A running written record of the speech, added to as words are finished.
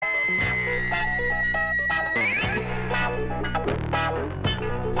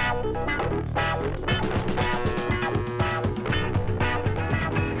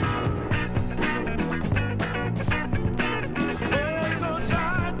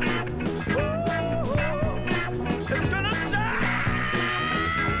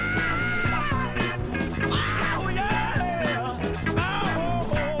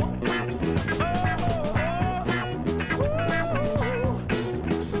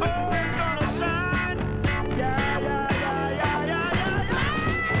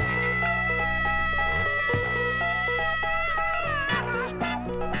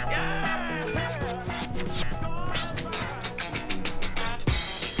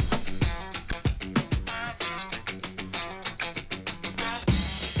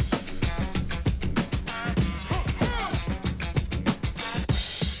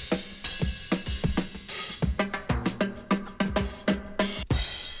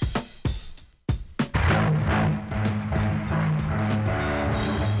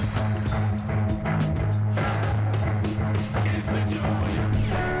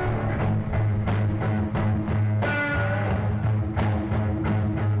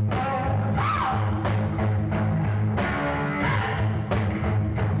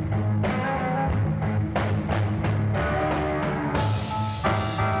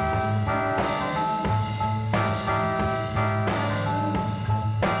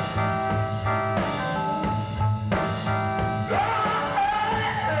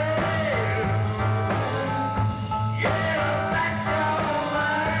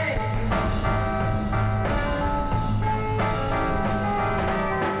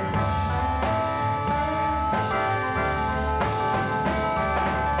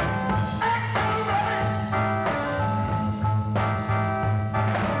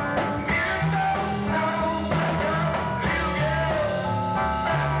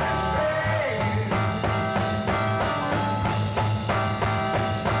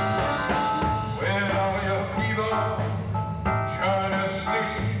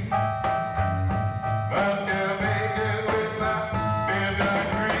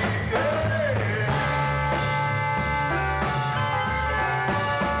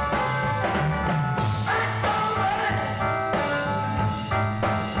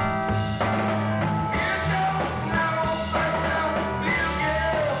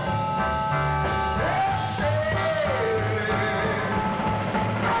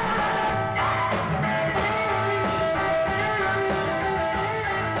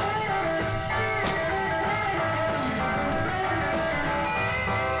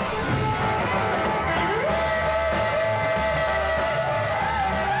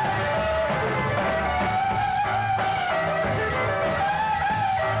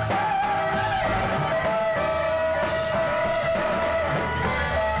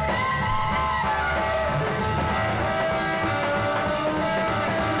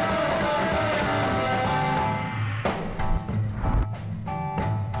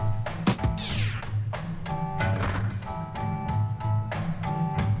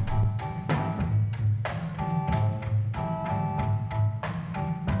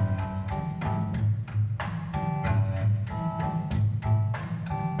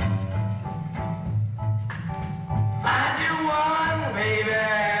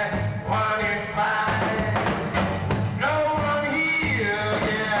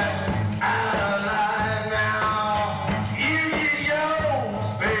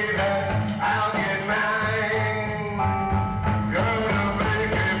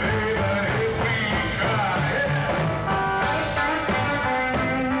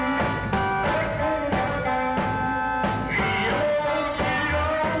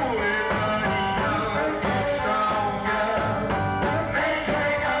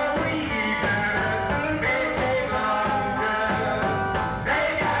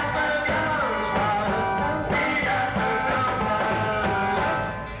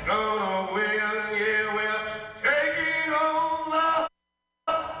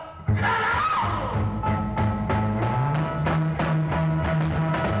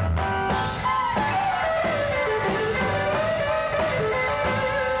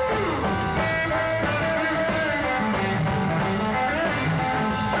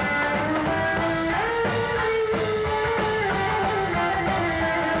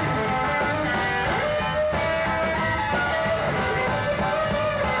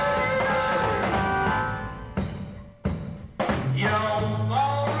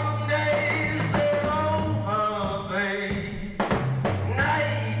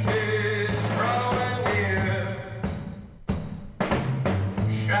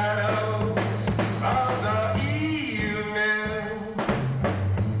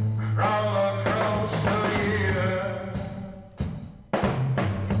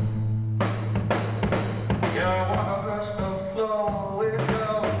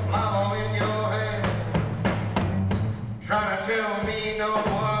no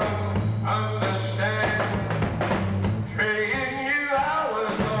one understand. Trading you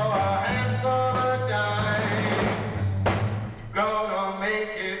hours for a handful of dimes. Gonna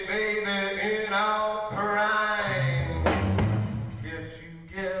make it, baby, in our prime. Get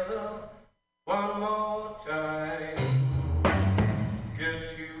together one more time. Get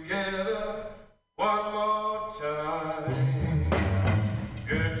together one more time.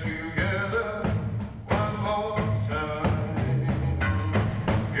 Get together one more time.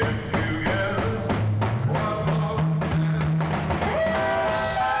 Get together one more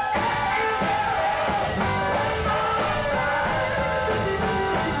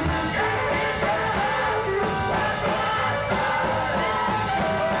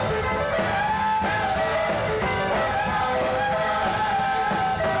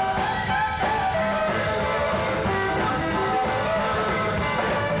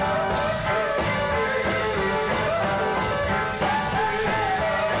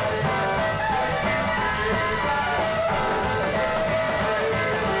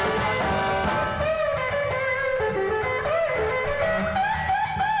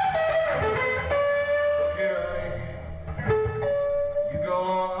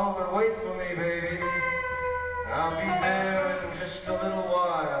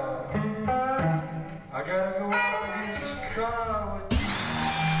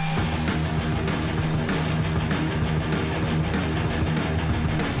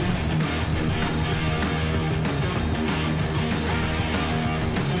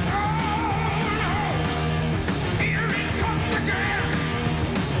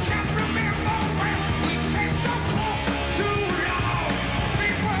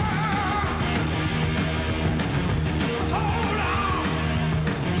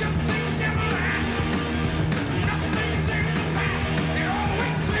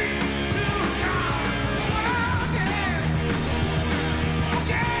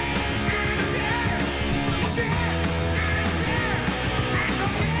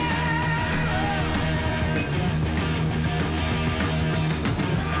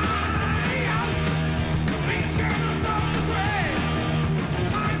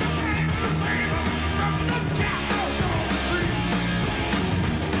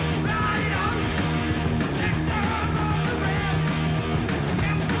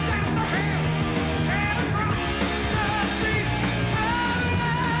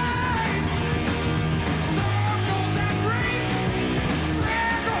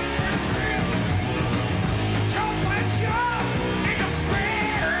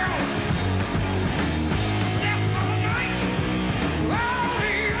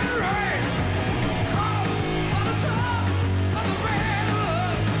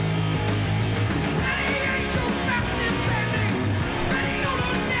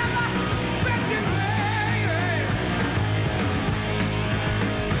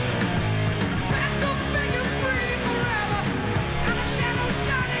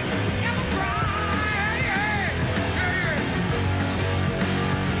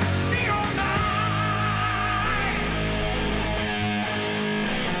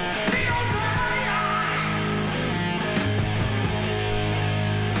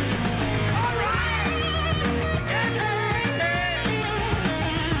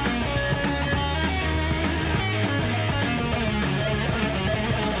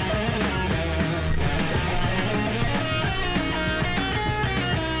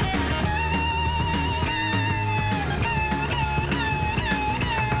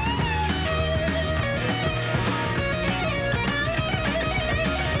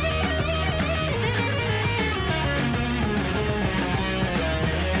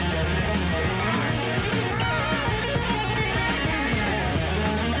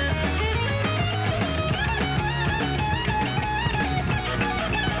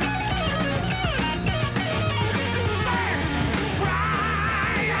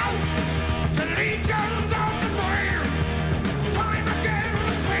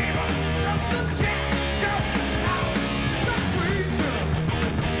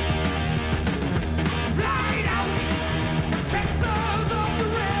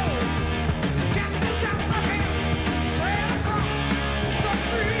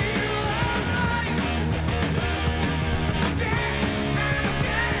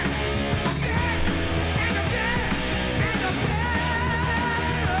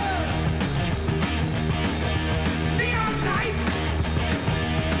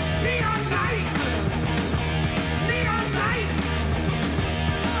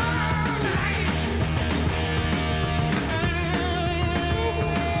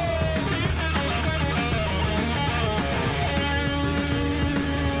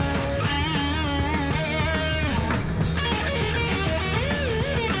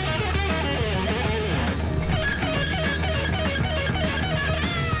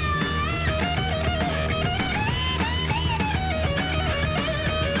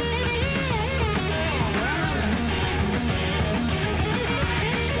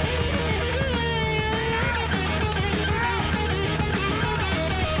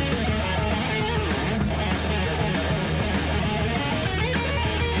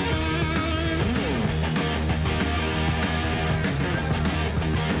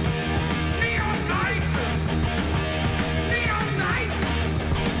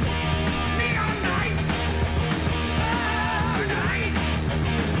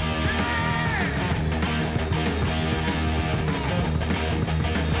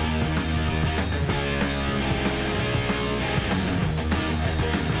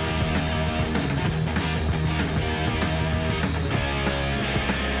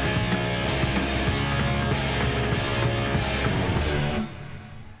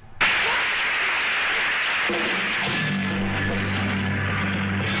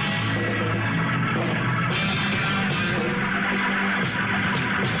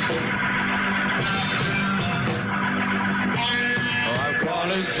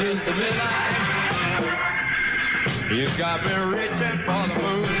Falling since the midnight. You got me reaching for the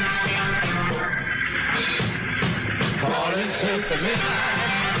moon. Falling since the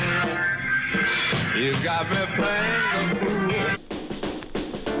midnight. You got me playing the fool.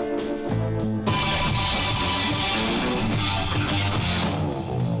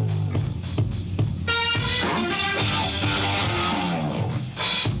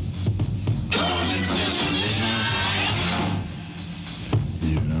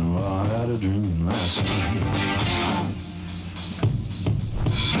 Last night,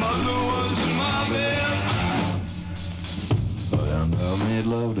 mother was in my bed, and I made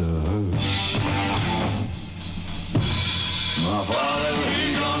love to her. My father, he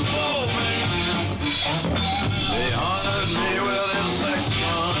done told me, he honored me with his sex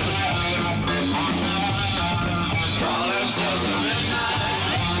gun. Calling since the midnight.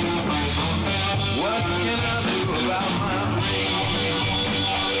 What can I do about my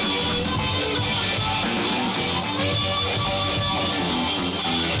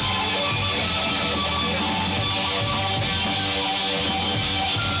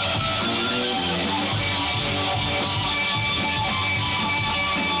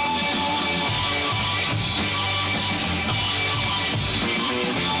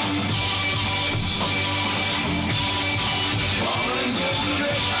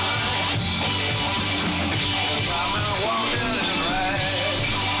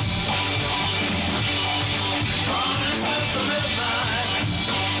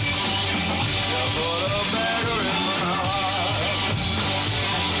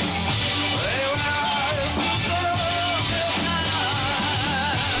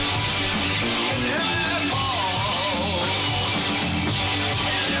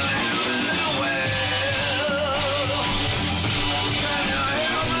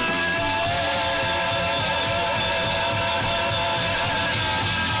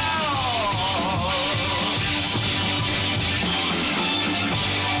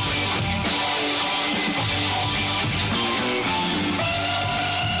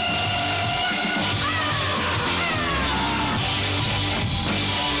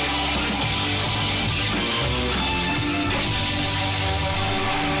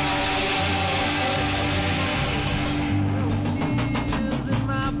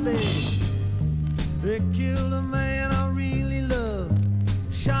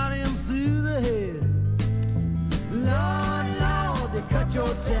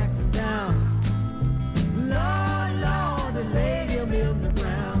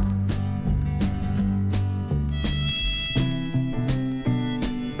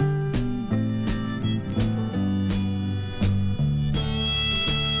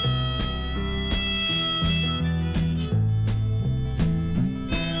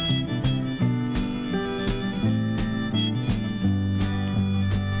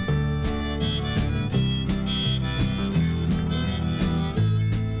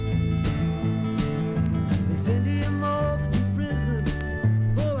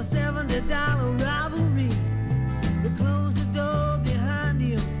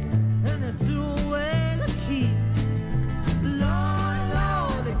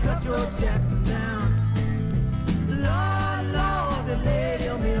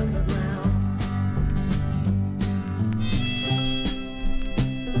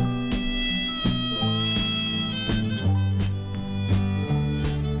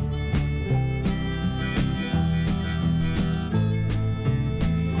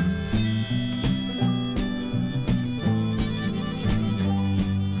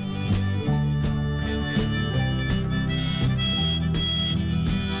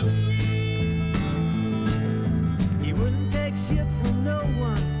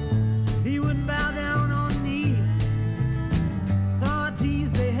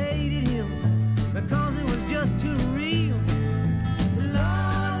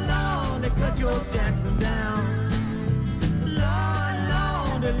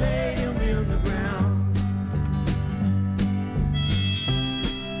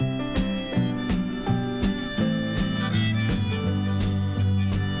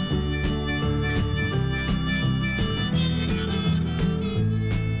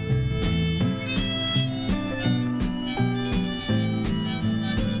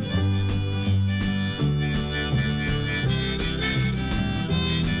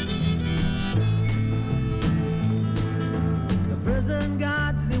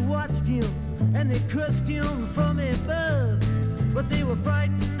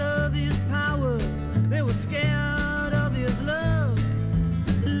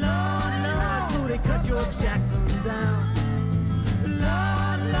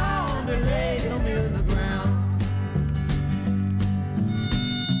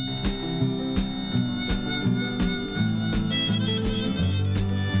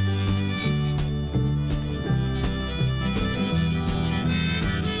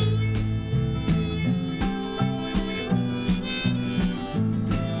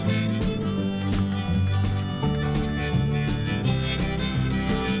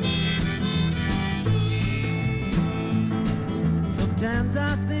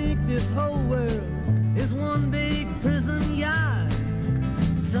this whole world is one big prison yard.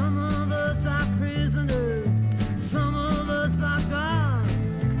 Some of us are prisoners, some of us are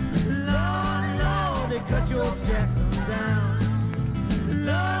guards. Lord, Lord, they cut George Jackson down.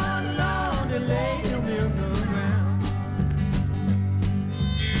 Lord, Lord, they laid him in the ground.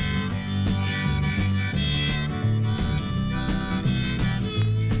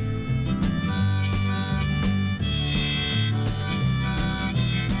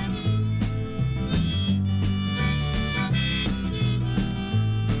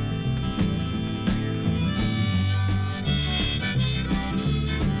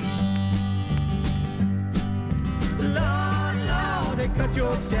 Cut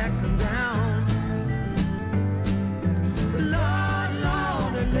George Jackson down. Lord,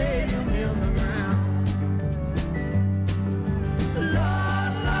 Lord, they laid him in the ground.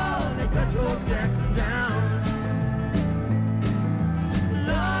 Lord, Lord, they cut George Jackson down.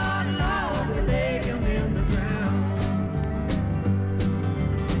 Lord, Lord, they laid him in the ground.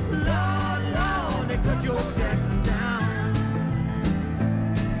 Lord, Lord, they cut George Jackson down.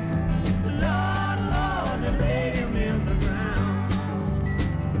 Lord, Lord, they laid him in the ground.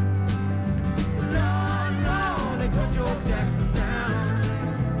 George Jackson down.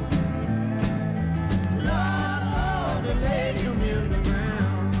 Lord, Lord, they laid him in the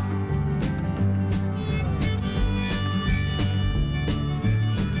ground.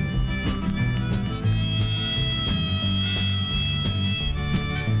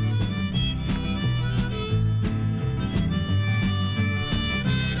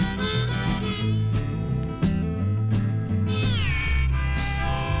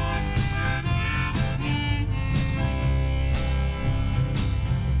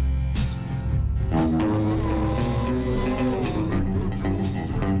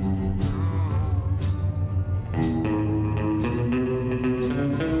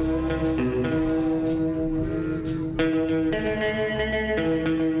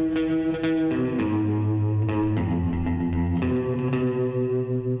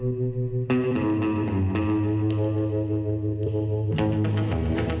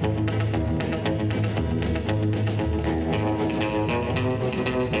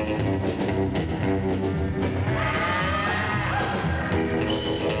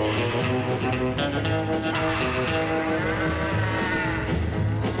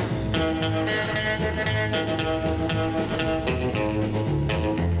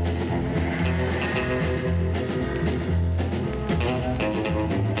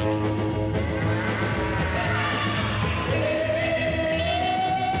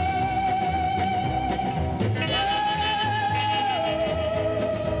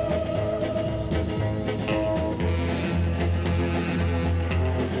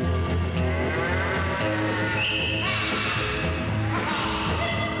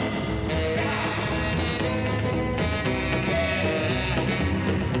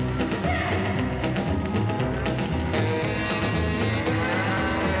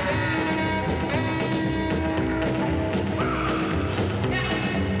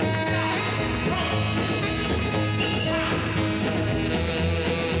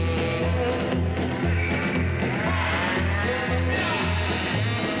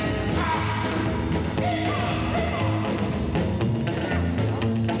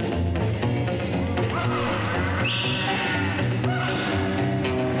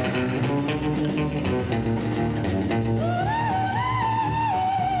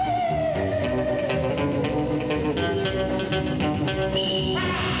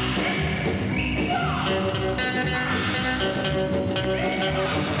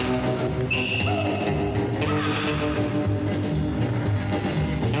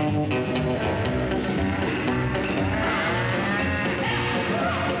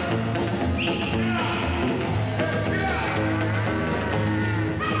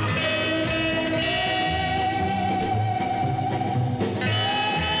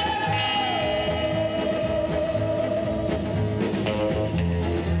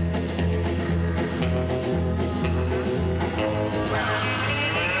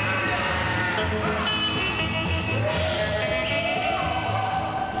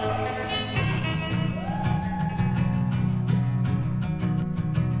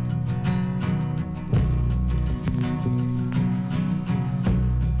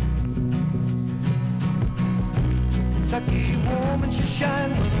 Kentucky woman, she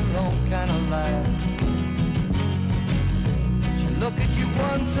shine with her own kind of light. She look at you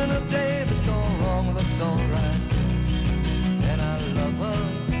once in a day, if it's all wrong, looks all right. And I love her,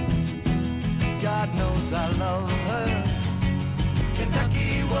 God knows I love her.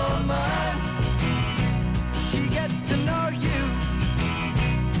 Kentucky woman, she get to know you,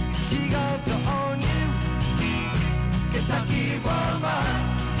 she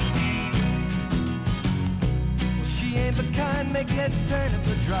redhead's turn at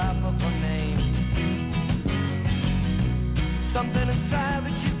the drop of her name. Something inside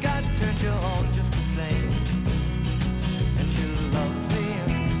that she's got turns you on just the same. And she loves me,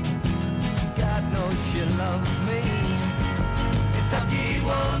 God knows she loves me. Kentucky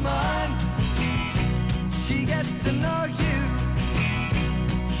woman, she gets to know you,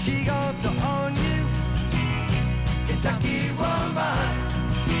 she going to own you. Kentucky woman,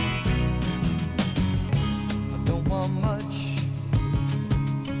 I don't want much.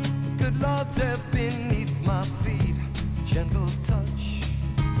 The good Lord's earth beneath my feet, gentle touch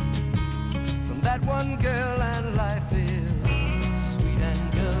from that one girl, and life is sweet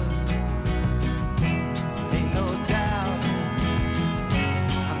and good. Ain't no doubt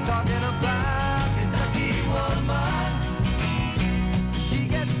I'm talking about Kentucky woman. She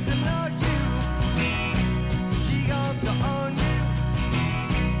gets to know you, she going to own you.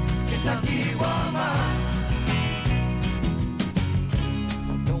 Kentucky woman,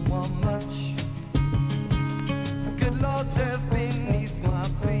 don't want much. Good Lord's earth beneath my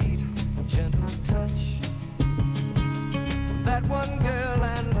feet, gentle touch. That one girl,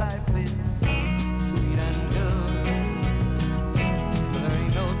 and life is sweet and good. There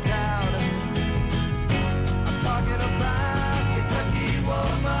ain't no doubt I'm talking about Kentucky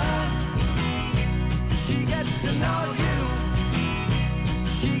woman. She gets to know you,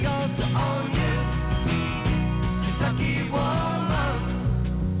 she going to own you. Kentucky woman,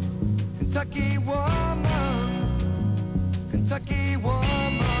 Kentucky woman, Kentucky woman.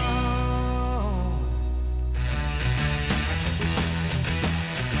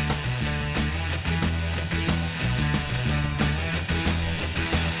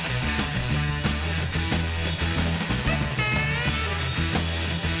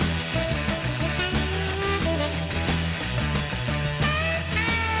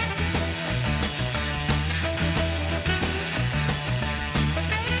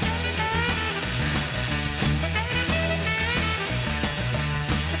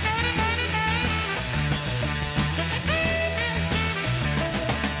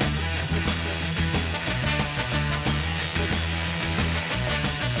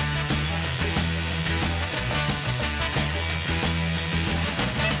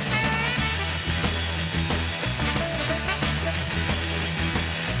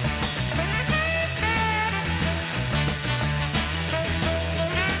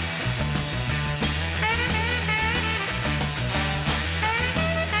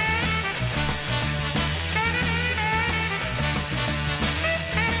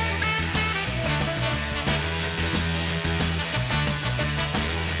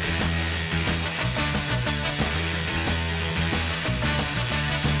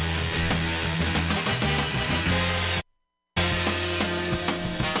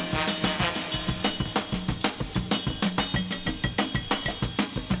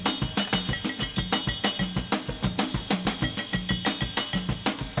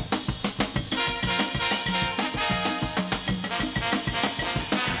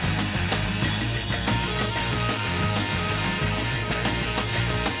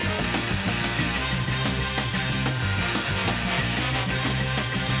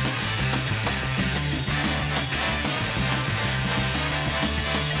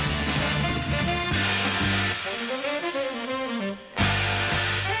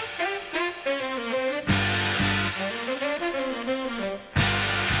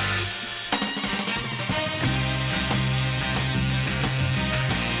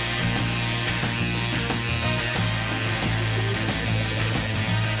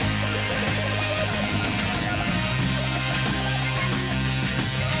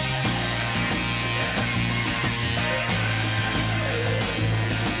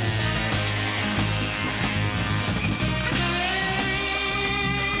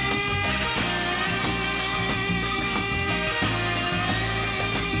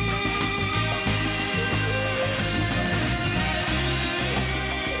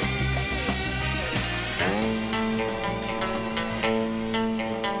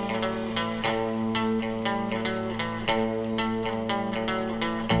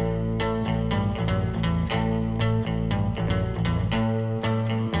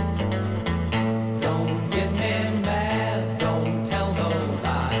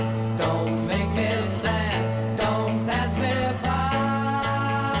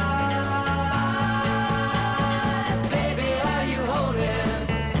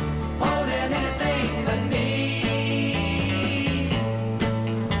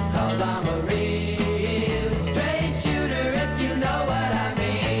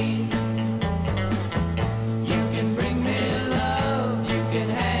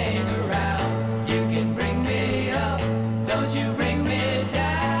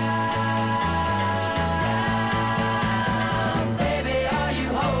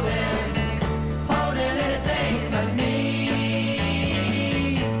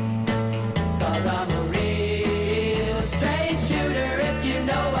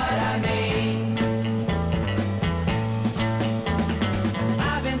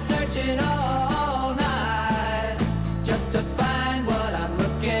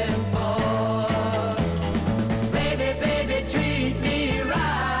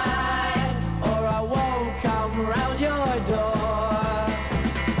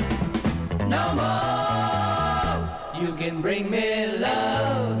 bring me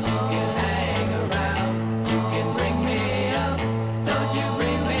love, you can hang around. You can bring me up, don't you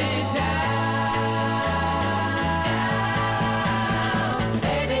bring me down.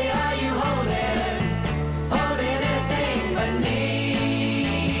 Baby, are you holding anything but me?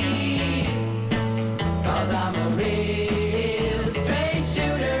 'Cause I'm a real straight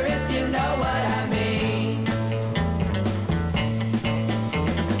shooter, if you know what I mean.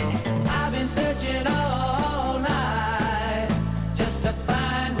 I've been searching all night just to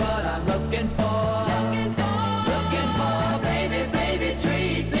find what I'm looking for. Looking for, baby, baby,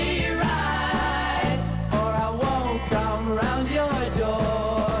 treat me right, or I won't come round your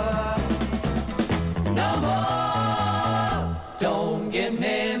door no more. Don't get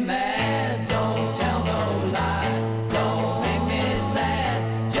me mad, don't tell no lie, don't make me sad,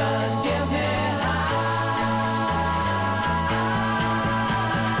 just give me high.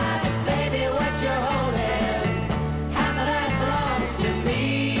 Baby, what you're holding, half of that belongs to me.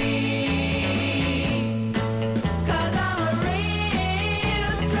 'Cause I'm a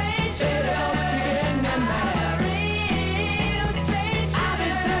real straight shooter. Don't you get me mad. Real straight shooter. I've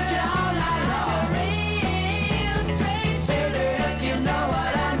been searching all night long. Real straight shooter, if you know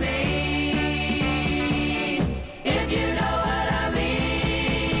what I mean. If you know what I mean.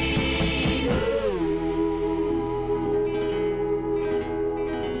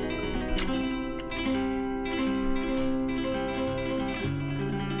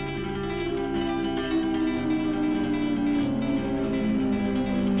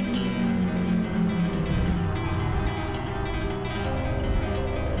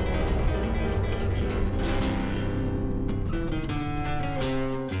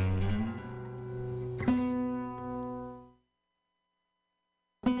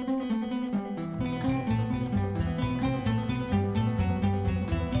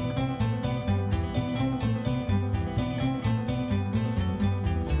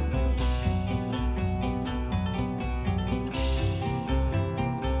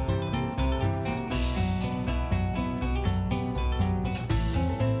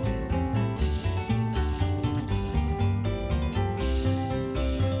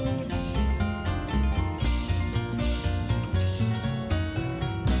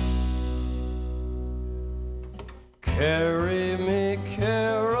 Carry me,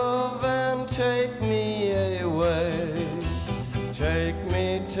 caravan, take me away. Take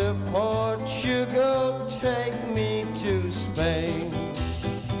me to Portugal, take me to Spain.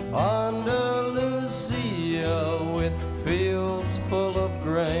 Andalusia with fields full of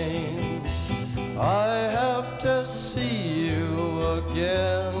grain. I have to see you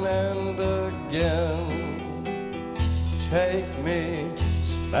again and again. Take me,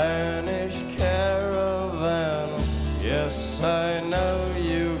 Spanish caravan, yes, I know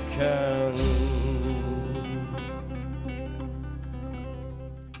you can.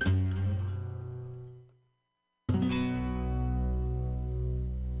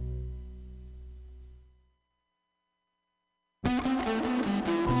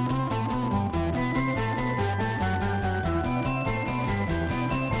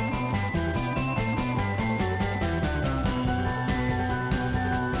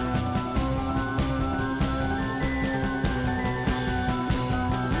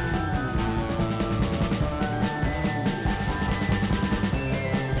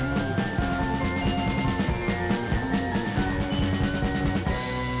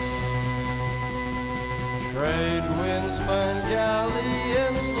 Trade winds find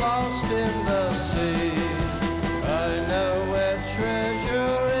galleons lost in the sea. I know where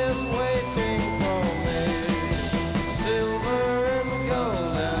treasure is waiting for me. Silver and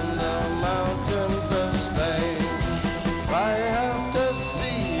gold in the mountains of Spain. I have to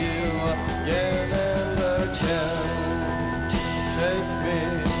see you again and again. Take me,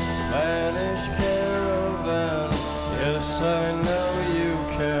 Spanish caravan, yes, I know you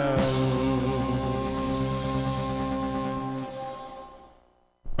can.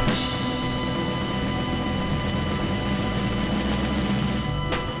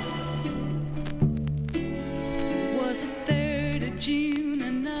 June,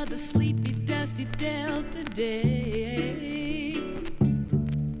 another sleepy, dusty Delta day.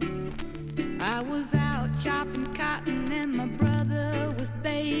 I was out chopping cotton and my brother was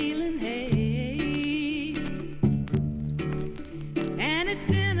baling hay. And at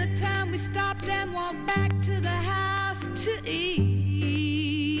dinner time we stopped and walked back to the house to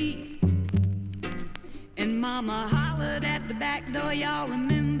eat. And Mama hollered at the back door, y'all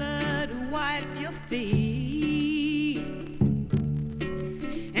remember to wipe your feet.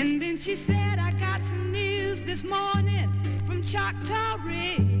 And then she said, I got some news this morning from Choctaw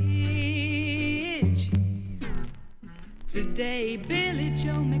Ridge. Today, Billy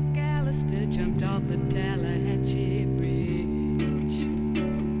Joe McAllister jumped off the Tallahatchie Bridge.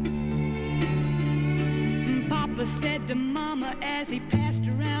 Papa said to Mama as he passed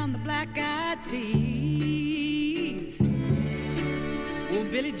around the black-eyed peas, well,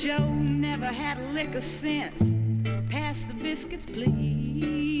 Billy Joe never had a lick of sense. Pass the biscuits,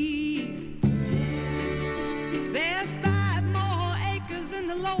 please. There's 5 more acres in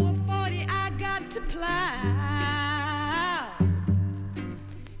the lower 40 I got to plow.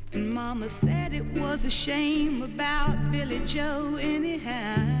 And Mama said it was a shame about Billy Joe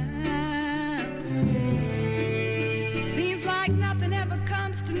anyhow. Seems like nothing ever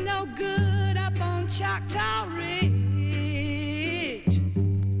comes to no good up on Choctaw Ridge.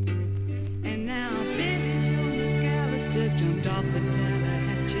 And now Billy Joe McAllister's jumped off the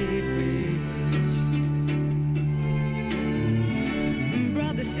Tallahatchie Bridge.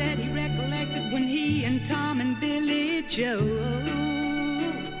 Brother said he recollected when he and Tom and Billy Joe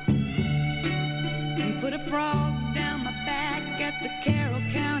put a frog down my back at the Carroll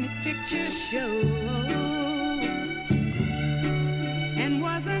County Picture Show. And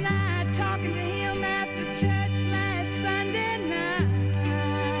wasn't I talking to him after church last Sunday night?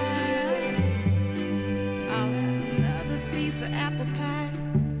 I'll have another piece of apple pie.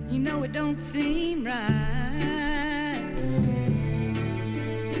 You know it don't seem right.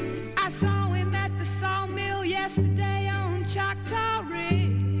 I saw him at the sawmill yesterday on Choctaw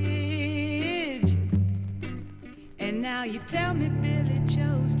Ridge. And now you tell me Billy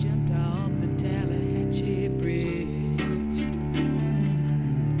Joe's jumped off the Tallahatchie Bridge.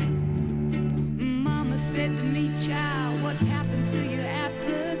 Mama said to me, child, what's happened to your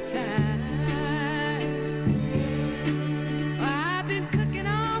appetite? Well, I've been cooking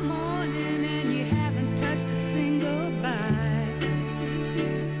all morning and you haven't touched a single bite.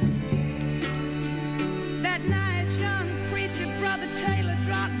 That nice young preacher, Brother Taylor,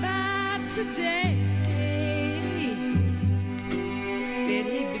 dropped by today. Said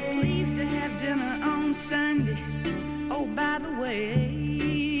he'd be pleased to have dinner on Sunday. Oh, by the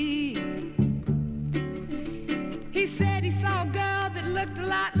way, he said he saw a girl that looked a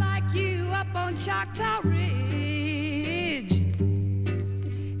lot like you up on Choctaw Ridge.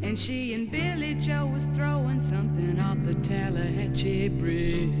 And she and Billy Joe was throwing something off the Tallahatchie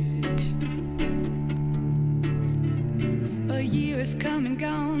Bridge. A year has come and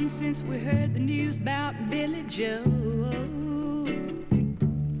gone since we heard the news about Billy Joe.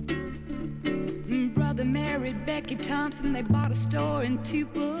 Brother married Becky Thompson, they bought a store in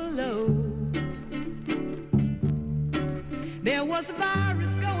Tupelo. There was a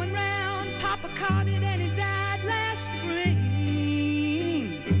virus going round, Papa caught it and he died last spring.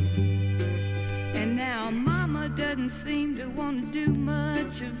 And now Mama doesn't seem to want to do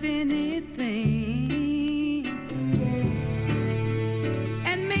much of anything.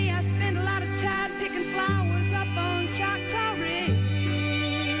 And me, I spend a lot of time picking flowers up on Choctaw Ridge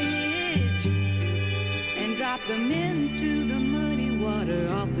and drop them into the muddy water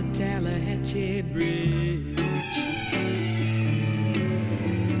off the Tallahatchie Bridge.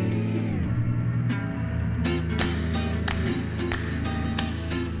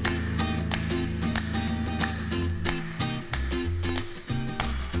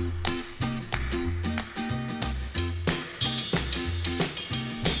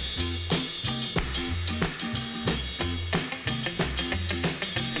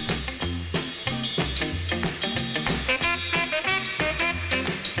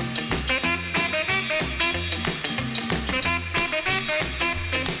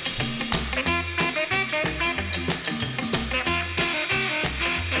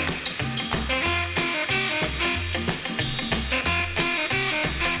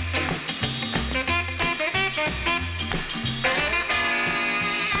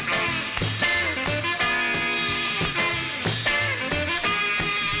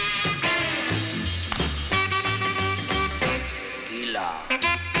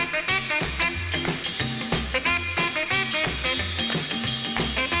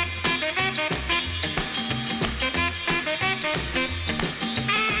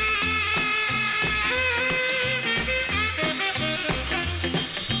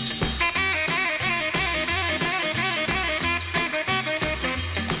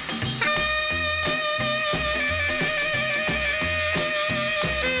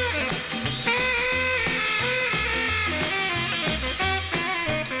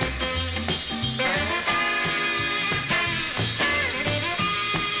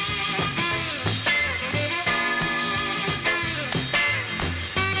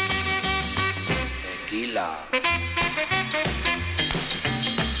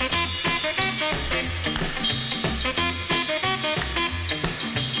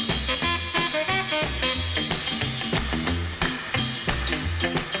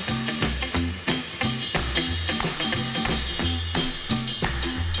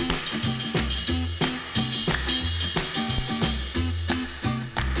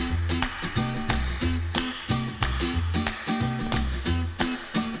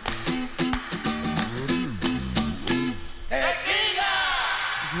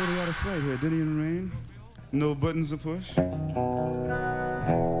 played here? Denny and Rain? No buttons to push?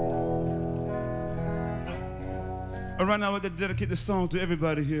 All right, now I want to dedicate this song to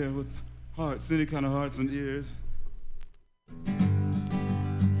everybody here with hearts, any kind of hearts and ears.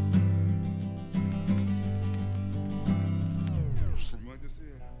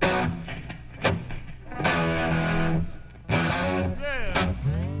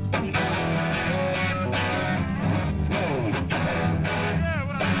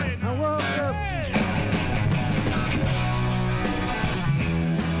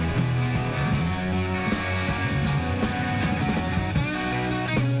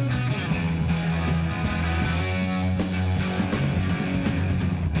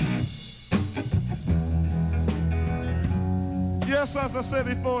 Yes, as I said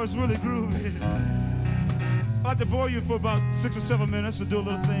before, it's really groovy. I'd like to bore you for about 6 or 7 minutes to do a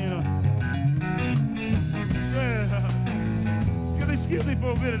little thing. Yeah. You can excuse me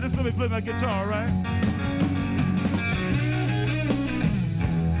for a minute. Just let me play my guitar, right?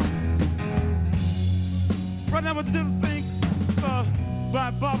 Right now, with the little thing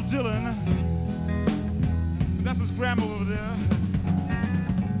by Bob Dylan. That's his grandma over there.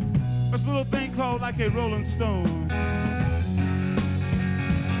 It's a little thing called Like a Rolling Stone.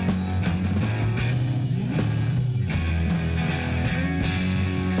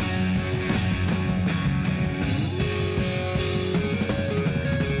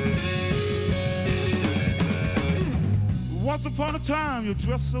 Once upon a time, you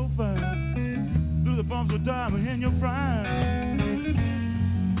dressed so fine, through the bumps of diamond in your prime.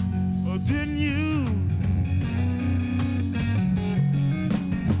 Oh, didn't you?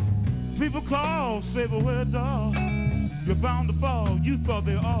 People call, say, but where, dog? You're bound to fall. You thought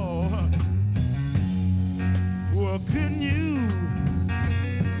they all. Well, couldn't you?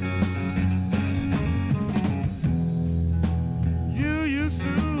 You used to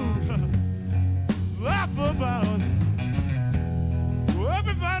laugh about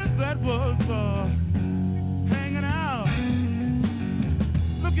everybody that was hanging out.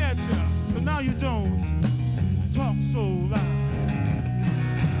 Look at you, but now you don't talk so loud.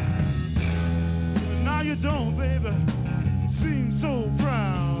 And now you don't, baby, seem so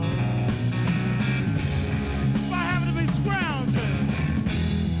proud. Why having to be scrounging?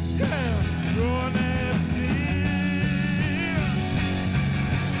 Yeah, you're an ass me.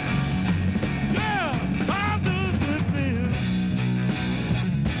 Yeah, how does it feel?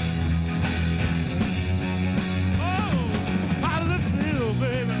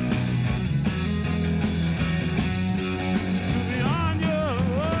 Baby, to be on your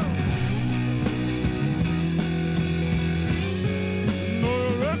own. No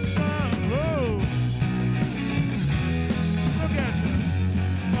direction, oh. Look at you,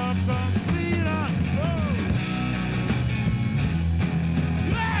 I'm complete on road.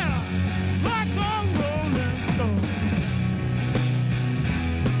 Yeah, like a rolling stone.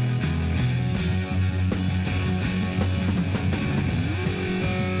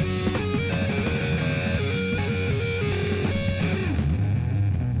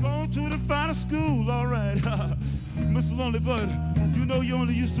 School, all right, Mr. Lonely Bud, you know you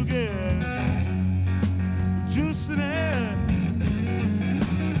only used to get juice in it.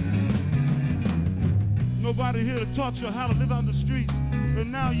 Nobody here to taught you how to live on the streets, and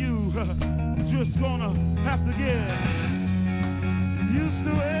now you just gonna have to get used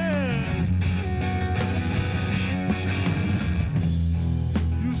to it.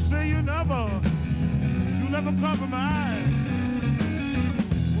 You say you never compromise.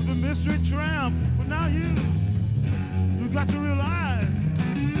 Mystery tramp, but now you got to realize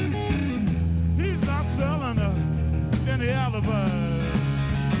he's not selling any alibi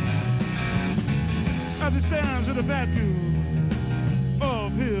as he stands in the vacuum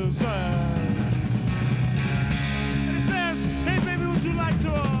of his side. And he says, hey baby, would you like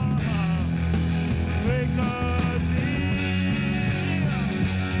to make a deal?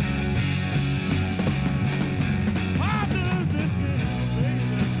 How does it feel,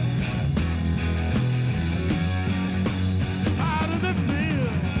 baby?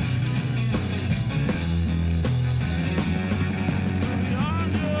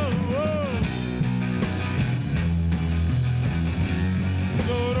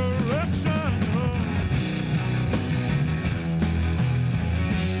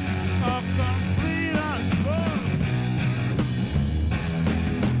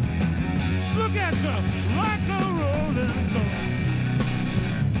 Like a rolling stone.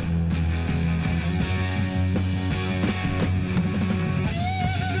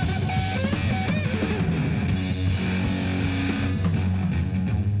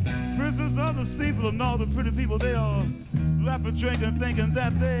 Prisoners of the people and all the pretty people, they are laughing, drinking, thinking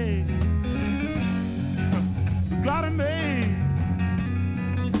that they got it made.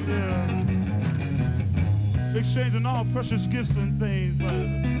 Yeah. Exchanging all precious gifts and things,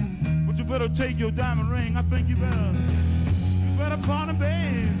 but you better take your diamond ring. I think you better pawn it,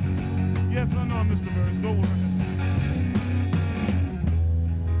 babe. Yes, I know, Mr. Burns, don't worry.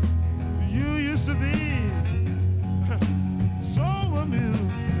 You used to be so amused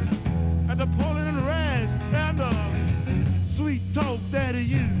at the pulling and rags and the sweet talk daddy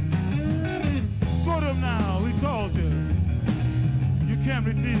you. Go to him now, he calls you. You can't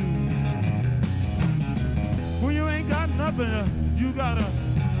refuse. When you ain't got nothing, you got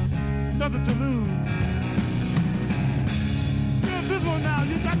nothing to lose. You're invisible now,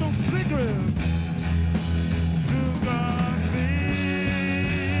 you got no secrets to conceal.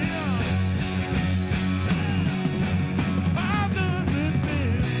 How does it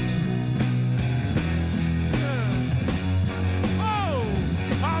feel? Yeah. Oh,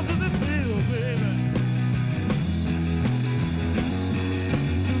 how does it feel, baby?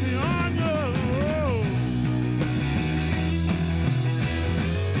 To be on your road.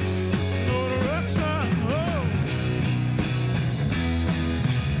 No direction, oh.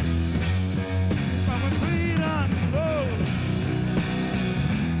 I'm a freedom, oh.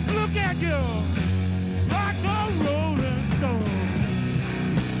 Look at you, like a rolling stone.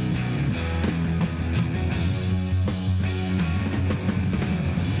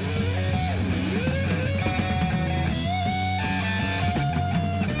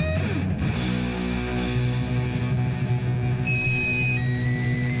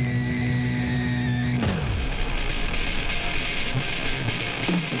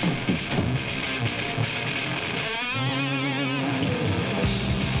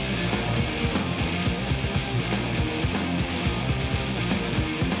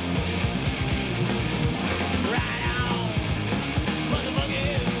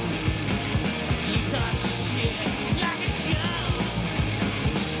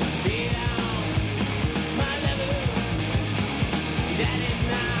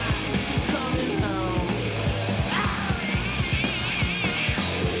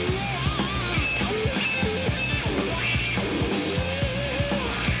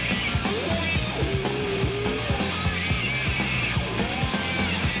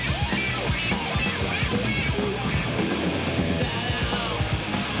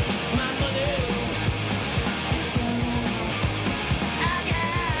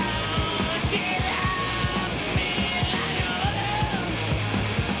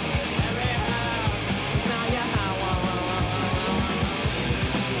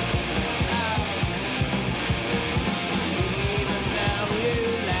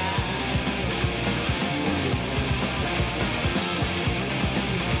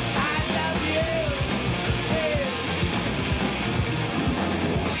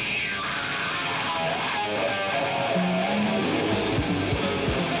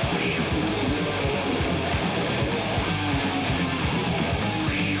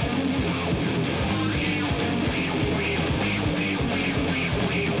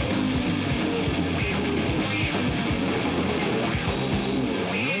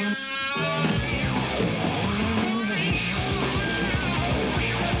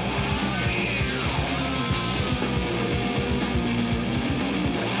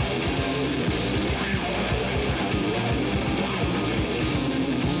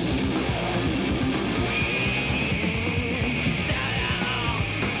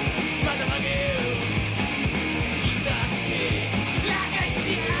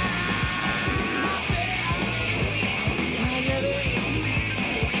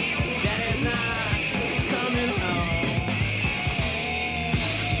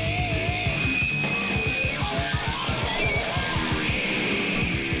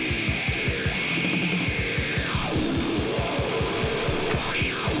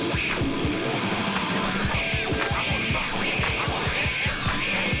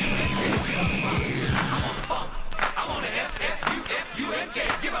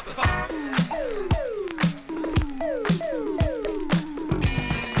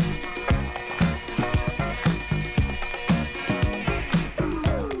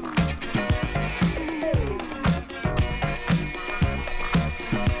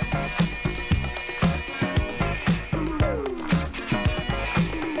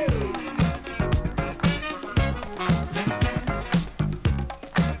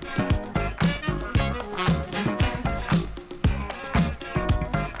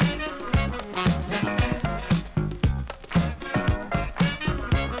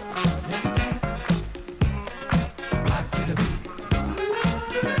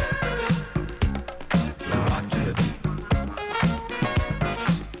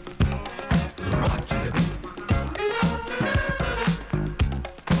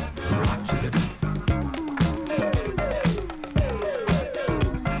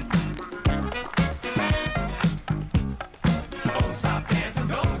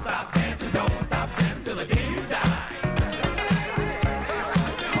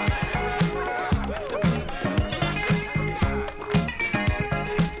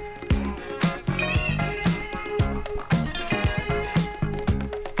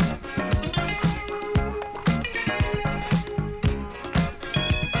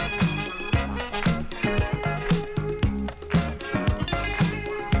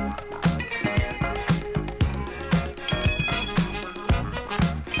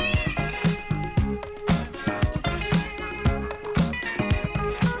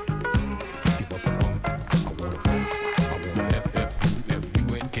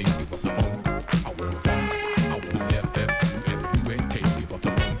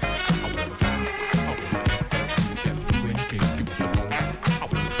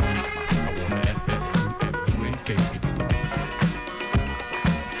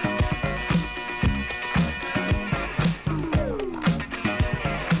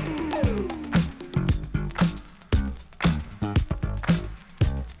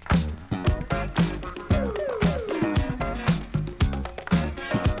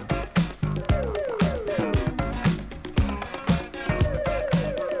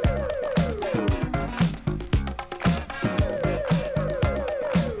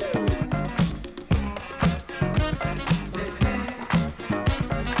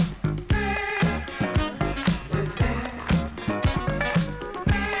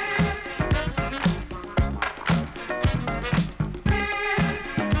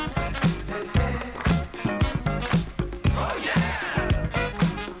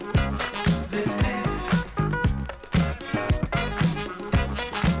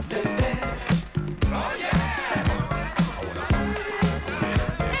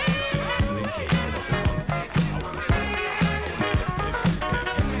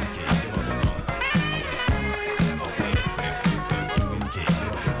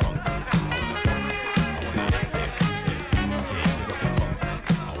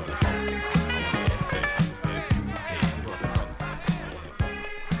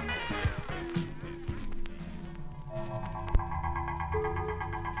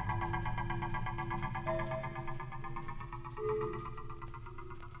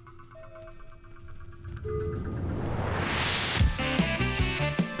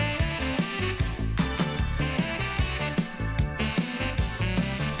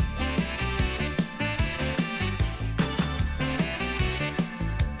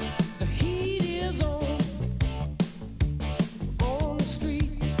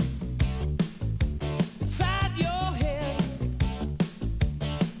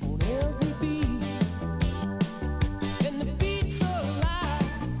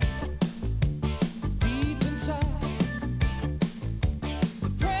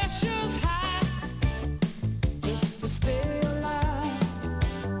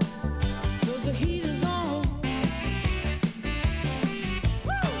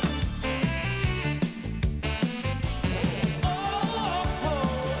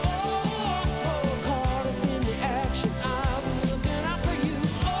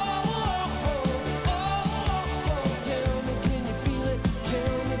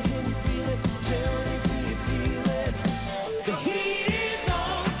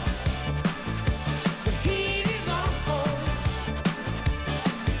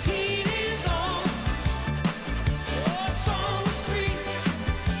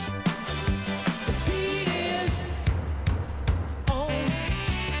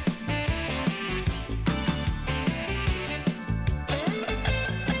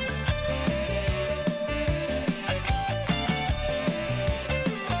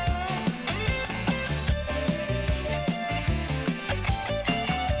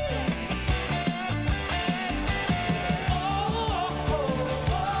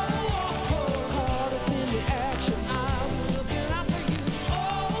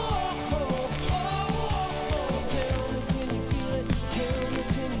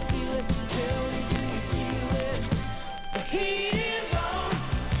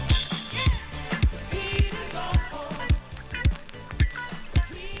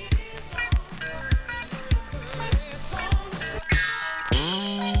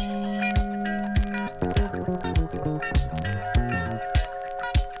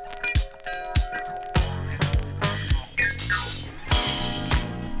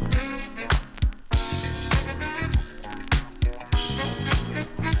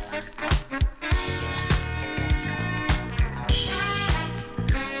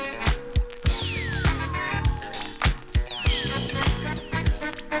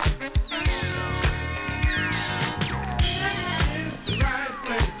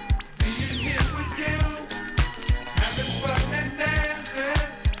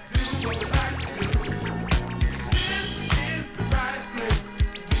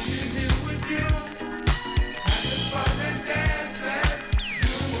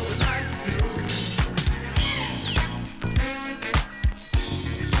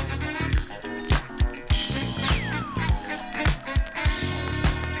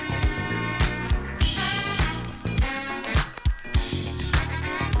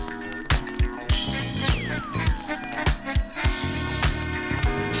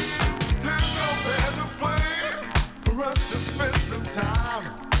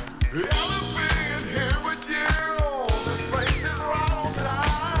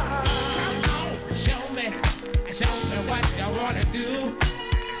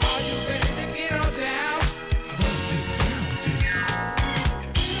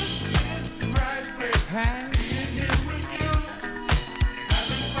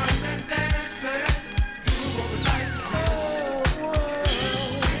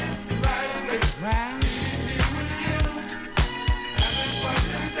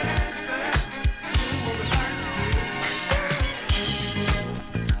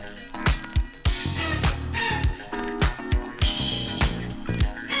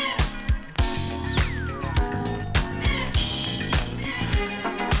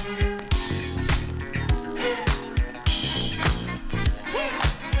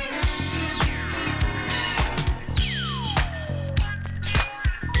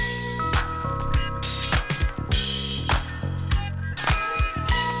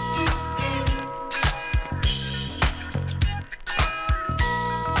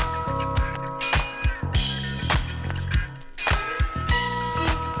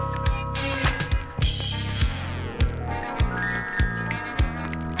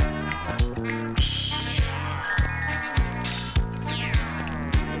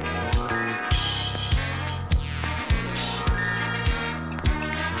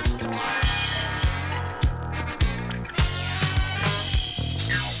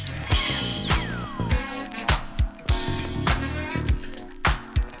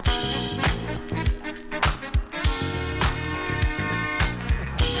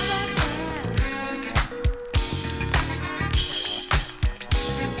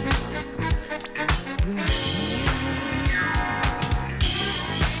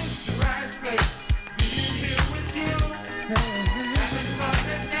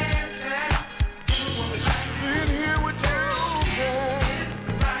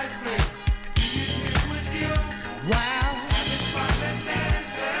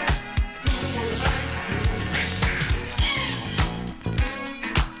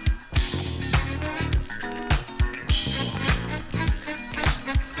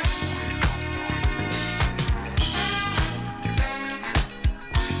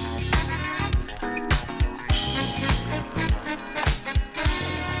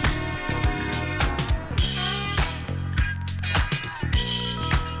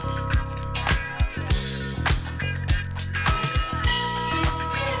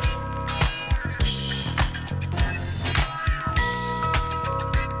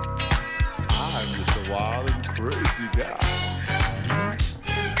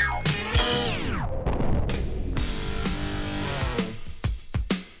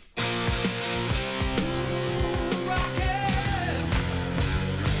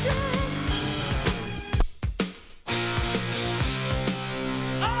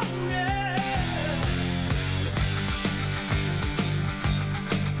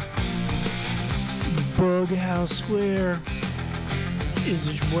 Bughouse Square is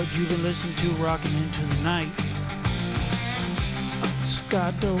what you've been listening to, rocking into the night.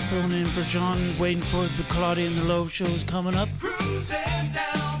 Scott Doe filling in for Sean, waiting for the Claudia and the Love shows coming up. Cruising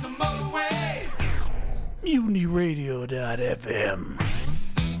down the motorway. MutinyRadio.fm.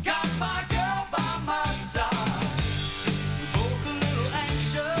 Got my girl by my side. We're both a little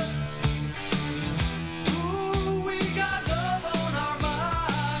anxious. Ooh, we got love on our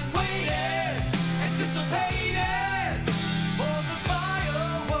mind. Waiting, anticipating for the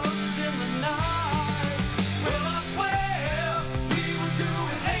fireworks in the night. Well, I swear we were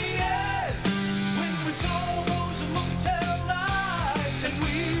doing 80 when we saw those motel lights, and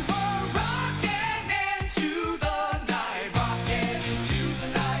we were rocking into the night, rocking into the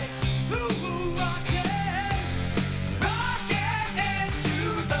night. Ooh,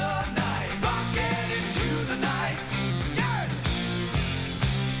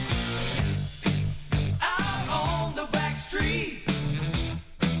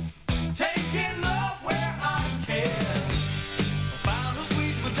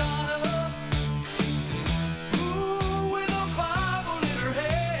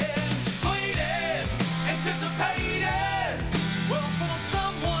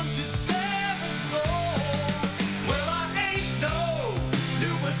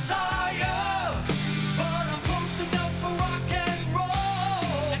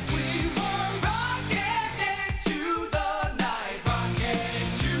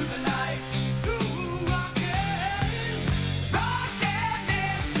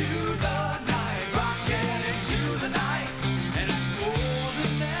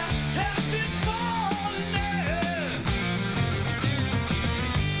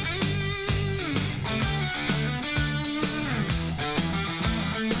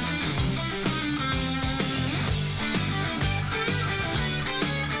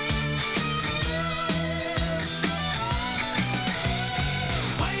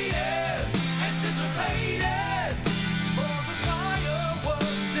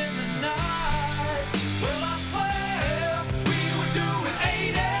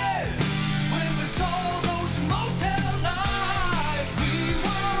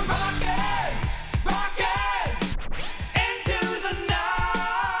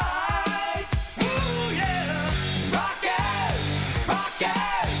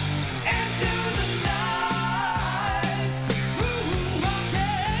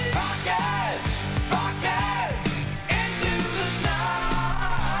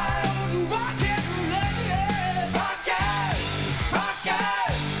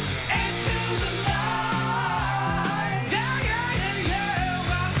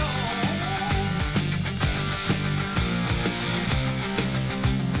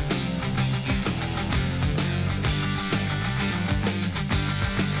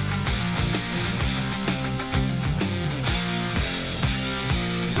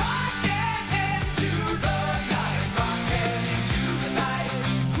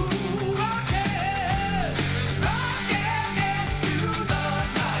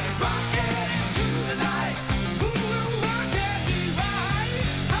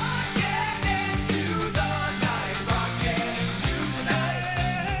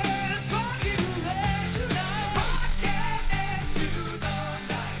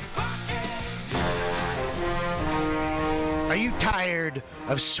 tired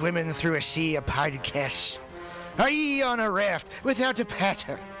of swimming through a sea of podcasts? Are ye on a raft without a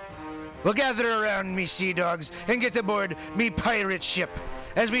paddle? Well, gather around me, sea dogs, and get aboard me pirate ship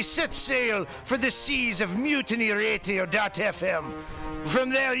as we set sail for the seas of MutinyRadio.fm. From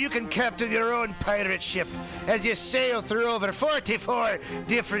there, you can captain your own pirate ship as you sail through over 44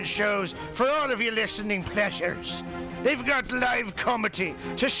 different shows for all of your listening pleasures. They've got live comedy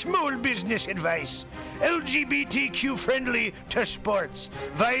to small business advice, LGBTQ friendly to sports,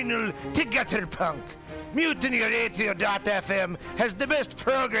 vinyl to gutter punk. MutinyRadio.fm has the best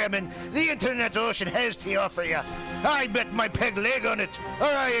programming the internet ocean has to offer you. I bet my peg leg on it, or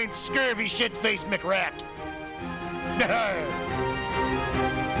I ain't scurvy shit-faced McRat.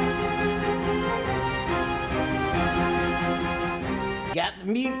 Got the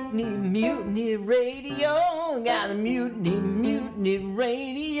mutiny radio. Got the mutiny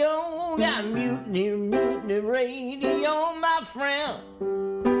radio. Got mutiny radio, my friend.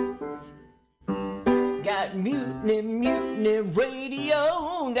 Got mutiny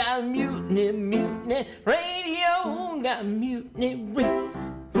radio. Got mutiny radio. Got mutiny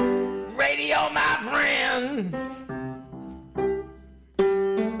radio, my friend.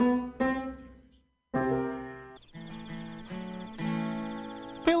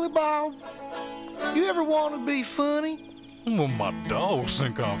 Billy Bob, you ever want to be funny? Well, my dogs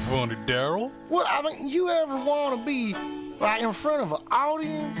think I'm funny, Daryl. Well, I mean, you ever want to be, like, in front of an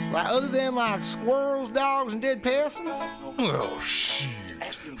audience? Like, other than, like, squirrels, dogs, and dead peasants? Oh,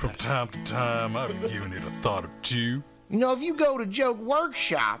 shit. From time to time, I've given it a thought or two. You know, if you go to Joke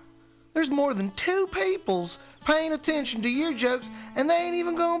Workshop, there's more than 2 peoples paying attention to your jokes, and they ain't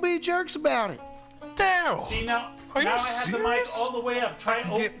even gonna be jerks about it. Daryl! See, now Are you I have the mic serious? all the way up. Try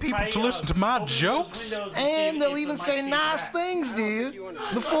Get people to listen to my jokes? And they'll even say nice things, dude,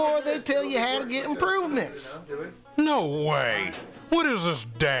 before they tell you how to get improvements. No way. What is this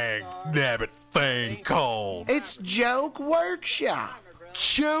dag-nabbit thing called? It's Joke Workshop.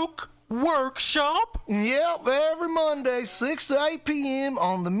 Joke Workshop? Yep, every Monday, 6 to 8 p.m.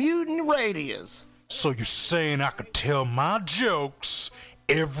 on the Mutiny Radios. So you're saying I could tell my jokes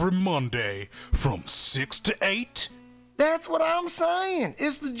every Monday from 6 to 8? That's what I'm saying.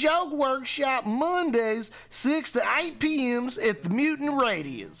 It's the Joke Workshop Mondays, 6 to 8 p.m.s at the Mutiny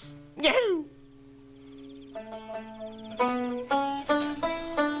Radios. Yahoo!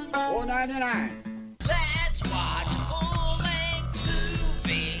 $4.99. Let's watch a full-length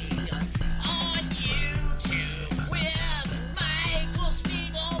movie on YouTube with Michael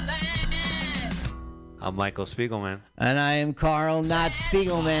Spiegelman. I'm Michael Spiegelman. And I am Carl, not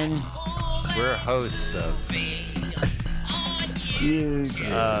Spiegelman. We're hosts of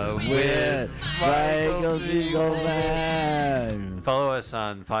YouTube with Michael Spiegelman. Follow us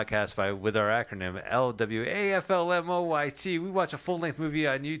on podcast with our acronym LWAFLMOYT. We watch a full-length movie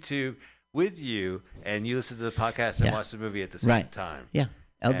on YouTube with you, and you listen to the podcast and watch the movie at the same time. Yeah.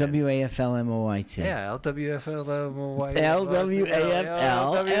 LWAFLMOYT. Yeah, LWFLMOYT.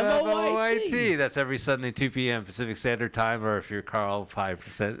 LWAFLMOYT. That's every Sunday, 2 p.m. Pacific Standard Time, or if you're Carl,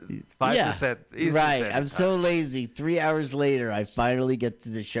 5%. Yeah, Eastern right. Standard I'm so Time. lazy. 3 hours later, I finally get to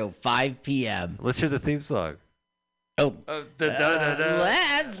the show, 5 p.m. Let's hear the theme song. Oh.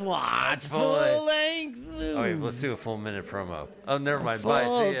 Let's watch full-length movie. Oh, wait, let's do a full minute promo. Oh, never mind. Bye.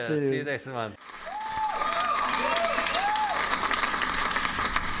 See ya. See you next month.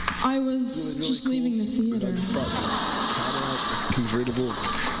 I was just leaving the theater. Convertible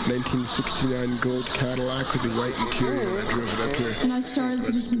 1969 gold Cadillac with the white interior. I drove it up here. And I started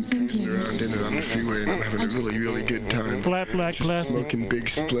to do some thinking. Around in it on the freeway, and I'm having a really, really good time. Flat black plastic. Smoking big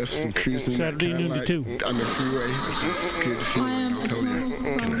spliffs and cruising Saturday noon to 2 on the freeway. Good I am a total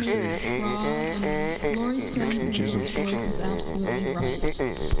phony, fraud, and Laurie Stone's voice is absolutely right.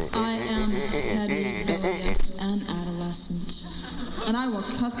 I am petty, bilious, and adolescent. And I will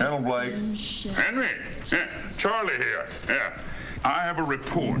cut the shit. Henry! Yeah, Charlie here. Yeah. I have a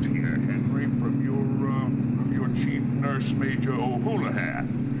report here, Henry, from your chief nurse, Major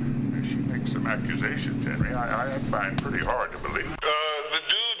O'Houlihan. She makes some accusations, Henry, I find pretty hard to believe. The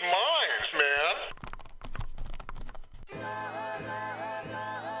dude minds,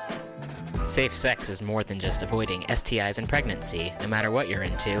 man. Safe sex is more than just avoiding STIs and pregnancy. No matter what you're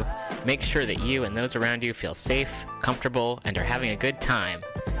into, make sure that you and those around you feel safe, comfortable, and are having a good time.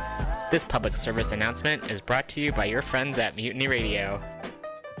 This public service announcement is brought to you by your friends at Mutiny Radio.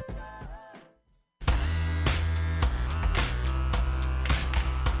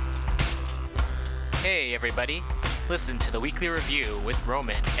 Hey everybody, listen to the Weekly Review with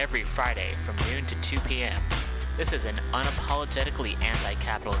Roman every Friday from noon to 2 p.m. This is an unapologetically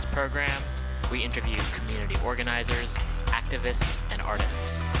anti-capitalist program. We interview community organizers, activists, activists, and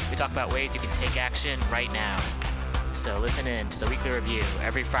artists. We talk about ways you can take action right now. So listen in to the Weekly Review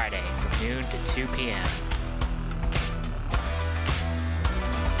every Friday from noon to 2 p.m.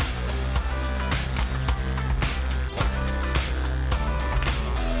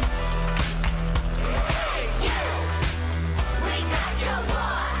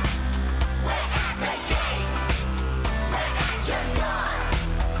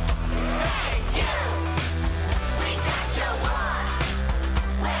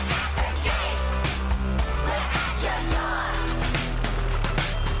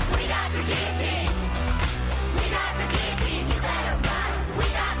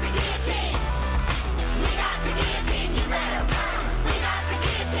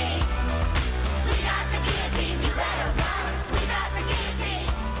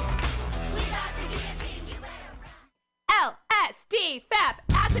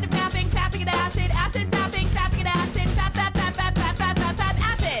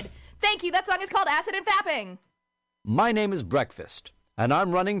 My name is Breakfast, and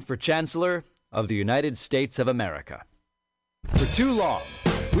I'm running for Chancellor of the United States of America. For too long,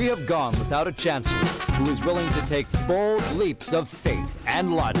 we have gone without a Chancellor who is willing to take bold leaps of faith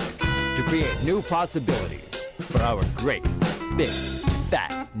and logic to create new possibilities for our great, big,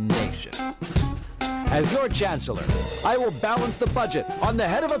 fat nation. As your Chancellor, I will balance the budget on the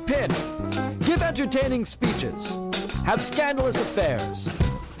head of a pin, give entertaining speeches, have scandalous affairs,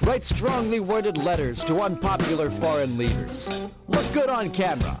 write strongly worded letters to unpopular foreign leaders, look good on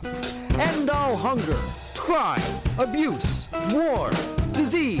camera, end all hunger, crime, abuse, war,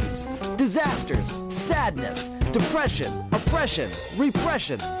 disease, disasters, sadness, depression, oppression,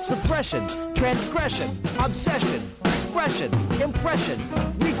 repression, suppression, transgression, obsession, expression, impression,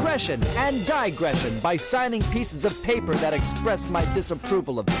 regression, and digression by signing pieces of paper that express my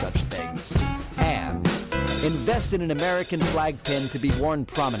disapproval of such things, and invest in an American flag pin to be worn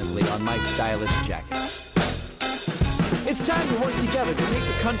prominently on my stylish jackets. It's time to work together to take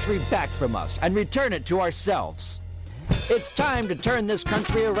the country back from us and return it to ourselves. It's time to turn this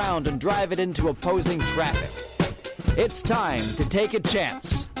country around and drive it into opposing traffic. It's time to take a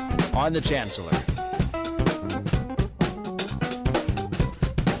chance on the Chancellor.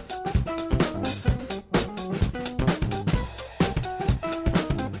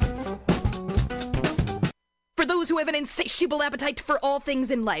 For those who have an insatiable appetite for all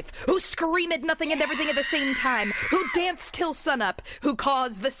things in life, who scream at nothing and everything at the same time, who dance till sunup, who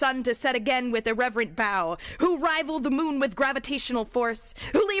cause the sun to set again with irreverent bow, who rival the moon with gravitational force,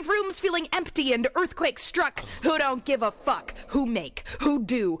 who leave rooms feeling empty and earthquake struck, who don't give a fuck, who make, who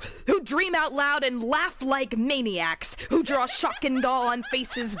do, who dream out loud and laugh like maniacs, who draw shock and awe on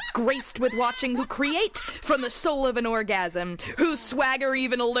faces graced with watching, who create from the soul of an orgasm, who swagger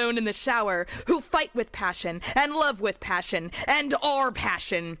even alone in the shower, who fight with passion, and love with passion, and are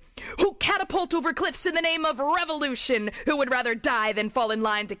passion, who catapult over cliffs in the name of revolution, who would rather die than fall in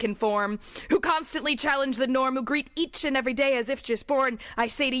line to conform, who constantly challenge the norm, who greet each and every day as if just born. I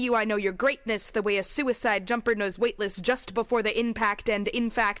say to you, I know your greatness, the way a suicide jumper knows weightless just before the impact, and in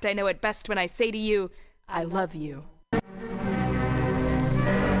fact, I know it best when I say to you, I love you.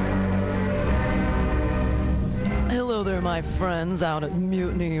 Hello there, my friends out at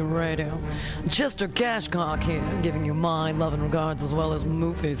Mutiny Radio. Chester Cashcock here, giving you my love and regards as well as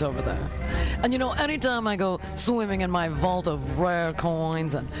Moofy's over there. And you know, anytime I go swimming in my vault of rare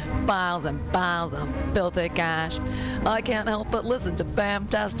coins and piles of filthy cash, I can't help but listen to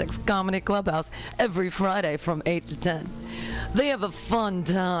Fantastic's Comedy Clubhouse every Friday from 8 to 10. They have a fun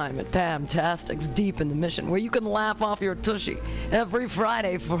time at Pamtastic's deep in the Mission, where you can laugh off your tushy every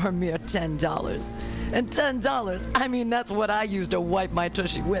Friday for a mere $10. And $10, I mean, that's what I use to wipe my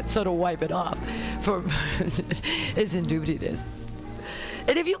tushy with, so to wipe it off. For it's indeed this.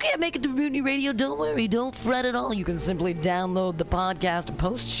 And if you can't make it to Mutiny Radio, don't worry, don't fret at all. You can simply download the podcast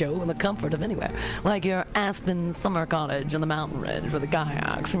post-show in the comfort of anywhere, like your Aspen summer cottage on the mountain ridge with the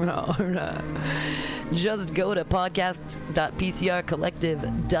kayaks. Just go to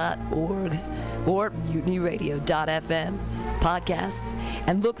podcast.pcrcollective.org or mutinyradio.fm podcasts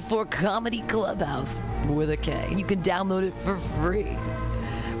and look for Comedy Clubhouse with a K. You can download it for free.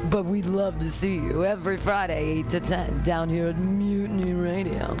 But we'd love to see you every Friday, 8 to 10, down here at Mutiny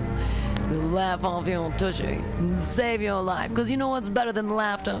Radio. Laugh off your tushy and save your life. Because you know what's better than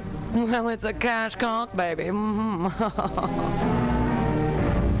laughter? Well, it's a cash cock, baby.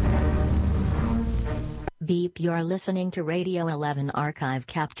 Beep, you're listening to Radio 11 archive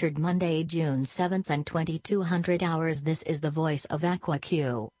captured Monday, June 7th and 2200 hours. This is the voice of Aqua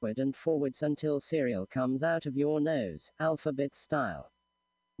Q. And forwards until cereal comes out of your nose, alphabet style.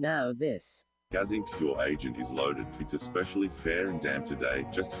 Now this Gazink, your agent is loaded. It's especially fair and damp today.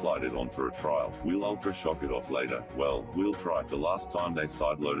 Just slide it on for a trial. We'll ultra shock it off later. Well, we'll try. The last time they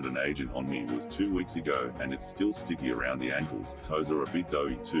side-loaded an agent on me was 2 weeks ago, and it's still sticky around the ankles. Toes are a bit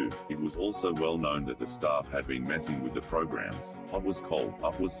doughy too. It was also well known that the staff had been messing with the programs. Hot was cold,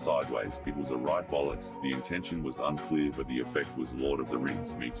 up was sideways. It was a right bollocks. The intention was unclear, but the effect was Lord of the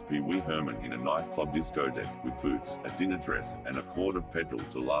Rings meets Pee Wee Herman in a nightclub discotheque with boots, a dinner dress, and a quart of petrol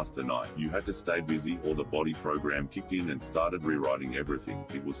to last the night. You had to stay busy, or the body program kicked in and started rewriting everything.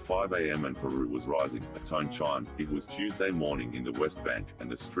 It was 5 a.m. and Peru was rising. A tone chimed. It was Tuesday morning in the West Bank, and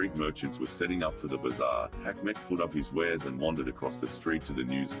the street merchants were setting up for the bazaar. Hackmeck put up his wares and wandered across the street to the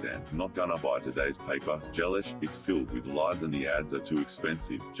newsstand. Not gonna buy today's paper. Jellish, it's filled with lies and the ads are too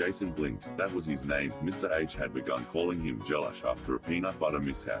expensive. Jason blinked. That was his name. Mr. H had begun calling him Jellish after a peanut butter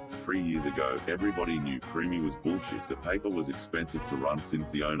mishap. 3 years ago, everybody knew Creamy was bullshit. The paper was expensive to run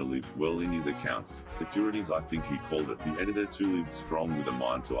since the owner lived well in his accounts. Securities, I think he called it. The editor too lived strong with a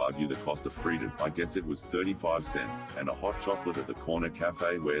mind to argue the cost of freedom. I guess it was 35 cents. And a hot chocolate at the corner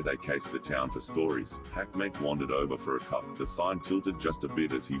cafe where they cased the town for stories. Hackmeck wandered over for a cup. The sign tilted just a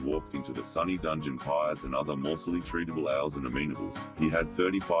bit as he walked into the sunny dungeon pies and other morsely treatable ales and amenables. He had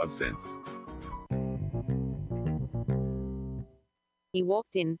 35 cents. He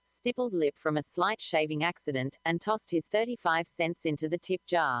walked in, stippled lip from a slight shaving accident, and tossed his 35 cents into the tip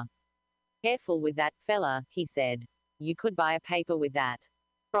jar. Careful with that, fella, he said. You could buy a paper with that.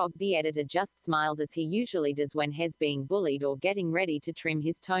 Frog the editor just smiled as he usually does when he's being bullied or getting ready to trim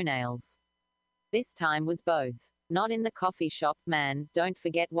his toenails. This time was both. Not in the coffee shop, man, don't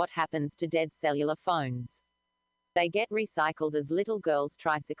forget what happens to dead cellular phones. They get recycled as little girls'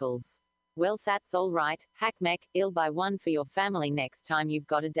 tricycles. Well, that's all right, Hackmeck, I'll buy one for your family next time you've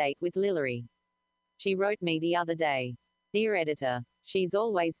got a date with Lillery. She wrote me the other day. Dear editor, she's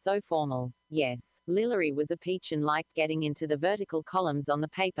always so formal. Yes, Lillery was a peach and liked getting into the vertical columns on the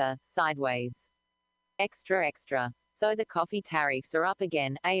paper, sideways. Extra extra. So the coffee tariffs are up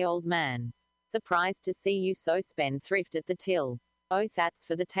again, eh, old man? Surprised to see you so spendthrift at the till. Oh, that's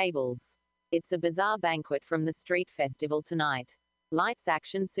for the tables. It's a bizarre banquet from the street festival tonight. Lights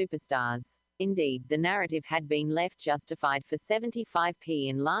action superstars. Indeed, the narrative had been left justified for 75p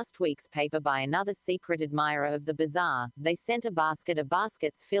in last week's paper by another secret admirer of the bazaar. They sent a basket of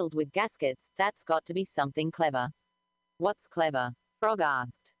baskets filled with gaskets. That's got to be something clever. What's clever? Frog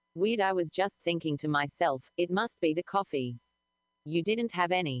asked. Weird, I was just thinking to myself, it must be the coffee. You didn't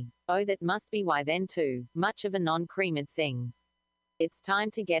have any. Oh, that must be why then too. Much of a non-creamed thing. It's time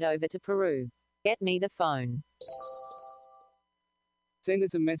to get over to Peru. Get me the phone. Send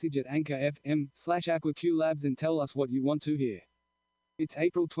us a message at Anchor FM/AquaQ Labs and tell us what you want to hear. It's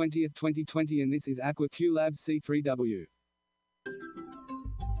April 20th, 2020 and this is AquaQ Labs C3W.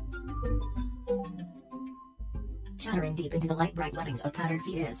 Chattering deep into the light bright webbings of patterned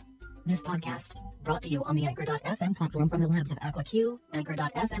feet is this podcast, brought to you on the Anchor.fm platform from the labs of AquaQ.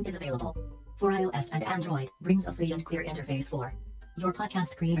 Anchor.fm is available for iOS and Android, brings a free and clear interface for your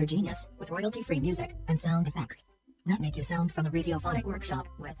podcast creator genius, with royalty-free music and sound effects that make you sound from the radiophonic workshop,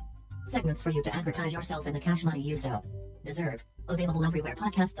 with segments for you to advertise yourself in the cash money you so deserve. Available everywhere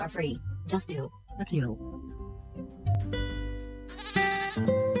podcasts are free. Just do the Q.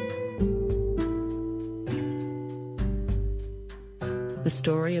 The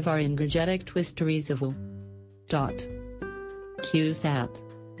story of our energetic twisteries of Q-Sat.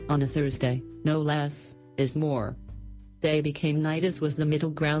 On a Thursday, no less, is more. Day became night as was the middle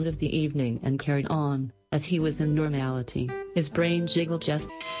ground of the evening and carried on, as he was in normality. His brain jiggled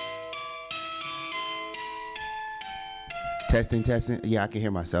just. Testing. Yeah, I can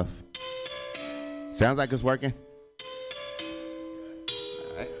hear myself. Sounds like it's working.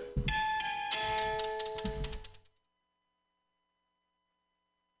 All right.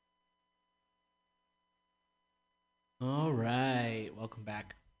 All right, welcome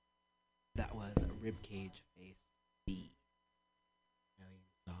back. That was Ribcage Face B. Million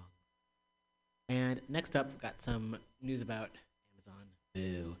songs. And next up, we've got some news about Amazon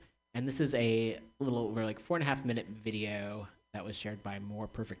Boo. And this is a little over 4.5 minute video that was shared by More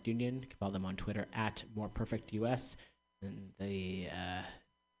Perfect Union. You can follow them on Twitter at MorePerfectUS. And the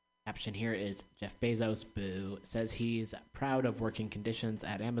caption here is Jeff Bezos, boo, says he's proud of working conditions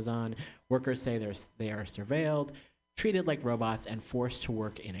at Amazon. Workers say they are surveilled, treated like robots, and forced to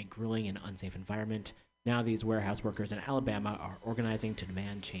work in a grueling and unsafe environment. Now these warehouse workers in Alabama are organizing to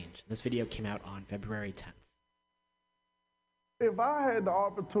demand change. This video came out on February 10th. If I had the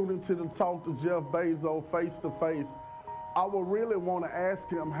opportunity to talk to Jeff Bezos face to face, I would really want to ask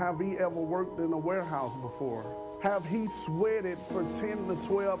him, have he ever worked in a warehouse before? have he sweated for 10 to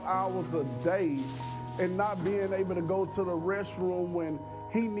 12 hours a day and not being able to go to the restroom when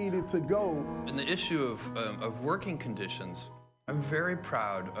he needed to go. And the issue of working conditions, I'm very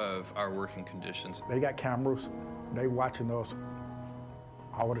proud of our working conditions. They got cameras. They watching us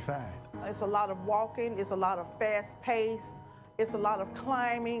all the time. It's a lot of walking. It's a lot of fast pace. It's a lot of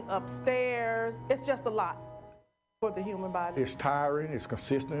climbing upstairs. It's just a lot for the human body. It's tiring. It's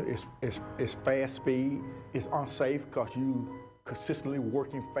consistent. It's fast speed. It's unsafe because you consistently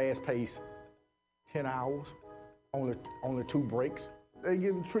working fast pace 10 hours, only 2 breaks. They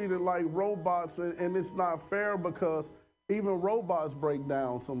getting treated like robots, and it's not fair because even robots break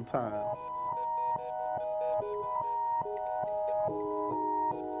down sometimes.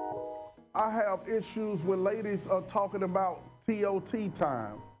 I have issues when ladies are talking about TOT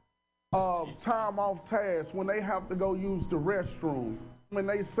time, time off task, when they have to go use the restroom. When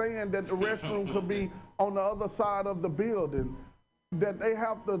they saying that the restroom could be on the other side of the building, that they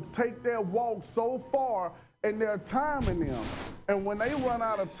have to take their walk so far and they're timing them. And when they run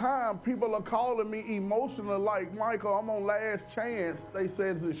out of time, people are calling me emotional like, Michael, I'm on last chance. They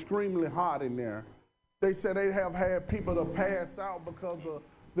said it's extremely hot in there. They said they have had people to pass out because of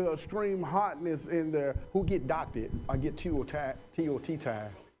the extreme hotness in there. Who get doctored or get TOT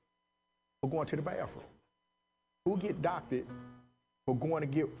time for going to the bathroom? Who get doctored for going to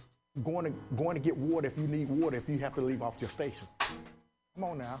get water if you need water, if you have to leave off your station? Come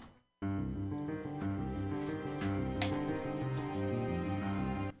on now.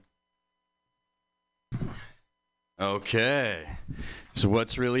 Okay, so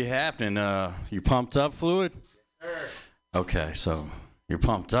what's really happening? You pumped up, Fluid? Yes, sir. Okay, so you're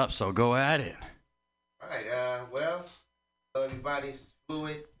pumped up, so go at it. All right, well, hello everybody, this is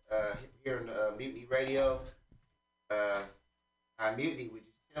Fluid, here on Mutiny Radio. I'm Mutiny, we're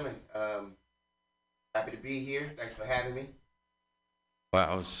just chilling. Happy to be here, thanks for having me.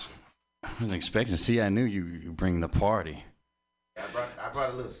 Wow, I wasn't expecting to see. I knew you bring the party. Yeah, I brought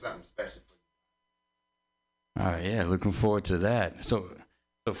a little something special for you. All right, yeah, looking forward to that. So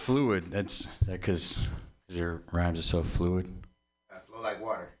Fluid, that's because your rhymes are so fluid. Flow like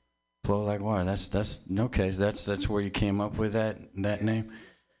water. Flow like water. That's okay. So that's where you came up with that name.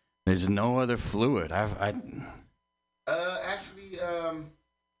 There's no other Fluid. Actually,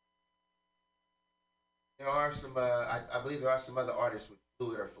 there are some. I believe there are some other artists with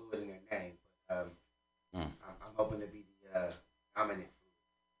Fluid or Fluid in their name. But I'm hoping to be the dominant.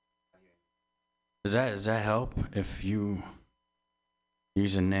 Does that help if you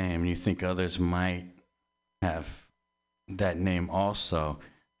use a name and you think others might have that name also?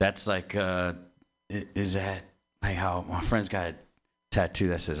 That's like, is that like how my friend's got a tattoo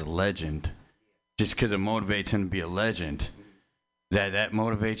that says legend, just because it motivates him to be a legend? That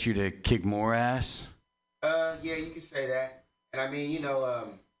motivates you to kick more ass? Yeah, you can say that. And I mean, the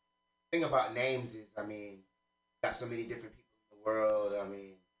thing about names is, got so many different people in the world.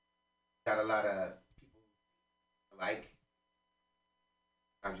 Got a lot of people alike.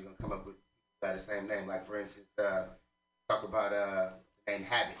 Sometimes you're gonna come up with people that have the same name. Like for instance, talk about the name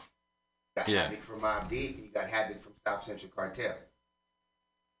Havoc. You got Havoc from Mobb Deep, and you got Havoc from South Central Cartel.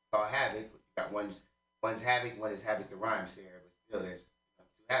 Called Havoc. You got one's Havoc, one is Havoc the Rhyme Sarah, but still there's 2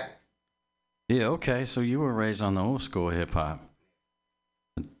 Havocs. Yeah, okay. So you were raised on the old school hip hop.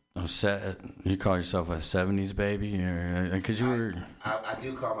 You call yourself a 70s baby, or because you were? I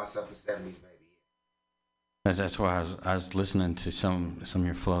do call myself a 70s baby. That's why I was listening to some of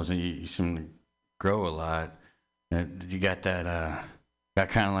your flows, and you seem to grow a lot. You got that got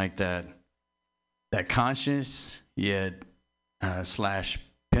kind of like that conscious yet slash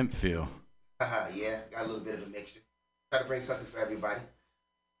pimp feel. Yeah, got a little bit of a mixture. Try to bring something for everybody.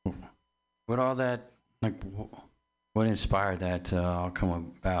 With all that, like. What inspired that to all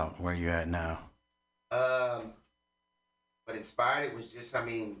come about where you're at now? What inspired it was just,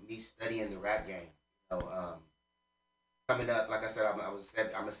 me studying the rap game. Coming up, like I said, I'm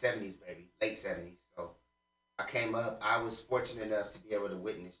a 70s baby, late 70s. So I came up, I was fortunate enough to be able to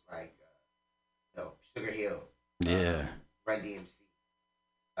witness, like, Sugar Hill. Yeah. Run DMC.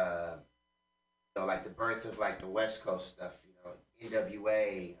 Like the birth of, like, the West Coast stuff,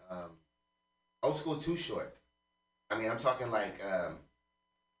 NWA, old school Too Short. I'm talking like,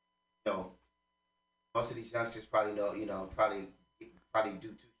 most of these youngsters probably know, probably do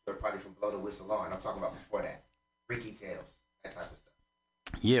Too Short, probably from Blow the Whistle on. I'm talking about before that. Freaky Tales, that type of stuff.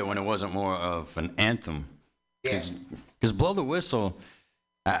 Yeah, when it wasn't more of an anthem. Because Blow the Whistle,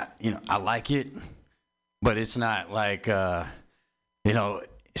 I like it, but it's not like,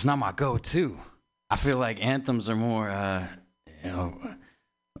 it's not my go-to. I feel like anthems are more,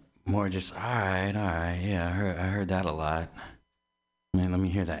 more just all right, yeah. I heard that a lot. Man, let me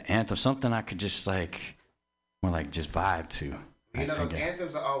hear that anthem. Something I could just more like just vibe to. You know, those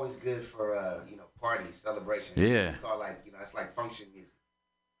anthems are always good for parties, celebrations. Yeah. It's called it's like function music.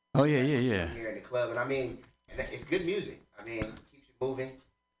 Oh yeah. Here in the club, and I mean, it's good music. I mean, it keeps you moving.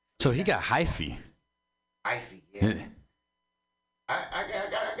 So he got hyphy. Hyphy, yeah. I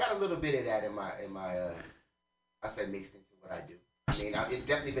got a little bit of that in my I say mixed into what I do. I mean, it's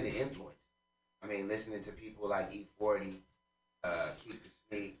definitely been an influence. I mean, listening to people like E40, Keep the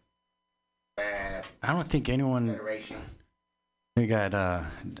Sleep, Fab. I don't think anyone. Federation. We got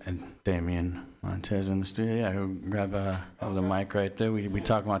Damian Montez in the studio. Yeah, he'll grab the mic right there. We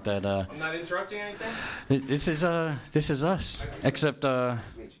talking about that. I'm not interrupting anything. This is us. Except Damian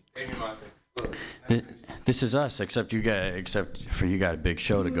Montez. This is us. Except you got a big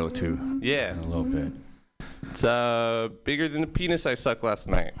show to go to. Yeah, in a little bit. It's bigger than the penis I sucked last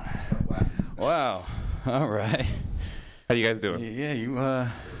night. Wow. All right. How you guys doing? Yeah, you. Yeah,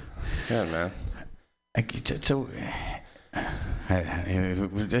 man. That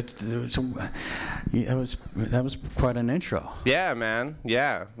was quite an intro. Yeah, man.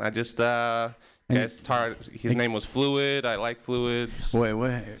 Yeah, I just his name was Fluid. I like fluids.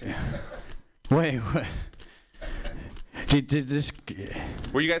 Wait. Did this?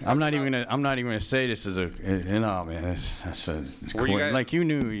 Were you guys? I'm not even gonna say this as a. Man. It's cool. You guys, like you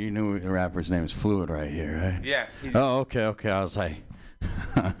knew the rapper's name is Fluid right here, right? Yeah. Oh, okay. I was like.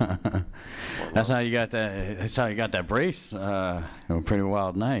 That's how you got that brace. A pretty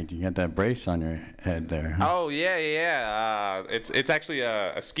wild night. You got that brace on your head there. Huh? Oh yeah. It's actually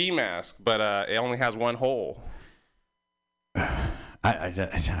a ski mask, but it only has one hole. I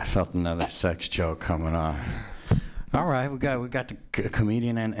felt another sex joke coming on. All right, we got the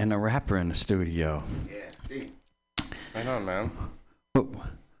comedian and the rapper in the studio. Yeah, see. Right on, man. What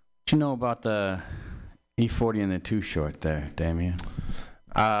you know about the E40 and the Too Short there, Damien?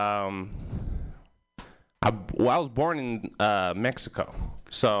 I was born in Mexico,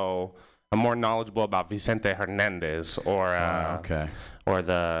 so I'm more knowledgeable about Vicente Hernandez or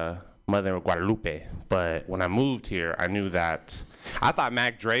the Mother of Guadalupe. But when I moved here, I knew that I thought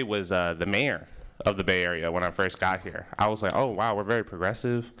Mac Dre was the mayor of the Bay Area when I first got here. I was like, oh wow, we're very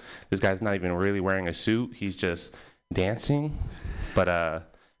progressive. This guy's not even really wearing a suit; he's just dancing. But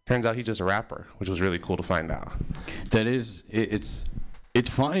turns out he's just a rapper, which was really cool to find out. That is, it's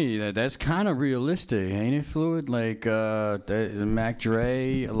funny that's kind of realistic, ain't it, Fluid? Like Mac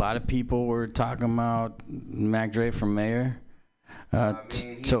Dre, a lot of people were talking about Mac Dre for mayor.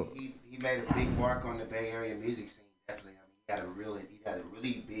 He made a big mark on the Bay Area music scene. Definitely, I mean, he had a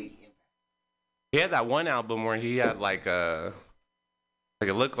really big impact. He had that one album where he had it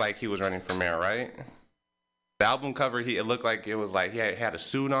looked like he was running for mayor, right? The album cover, it looked like it was like he had a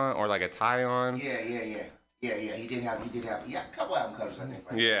suit on or like a tie on. Yeah. He did have a couple album covers, I think.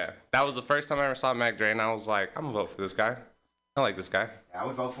 Right? Yeah, that was the first time I ever saw Mac Dre, and I was like, I'm gonna vote for this guy. I like this guy. I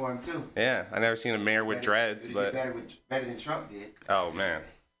would vote for him too. Yeah, I never seen a mayor with dreads, but better than Trump did. Oh man.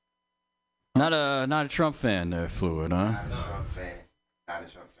 Not a Trump fan there, Fluid, huh? Not a Trump fan at all.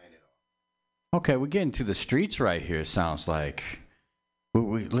 Okay, we're getting to the streets right here. Sounds like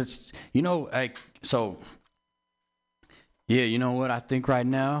let's you know what I think right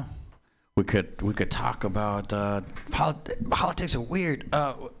now we could talk about politics are weird,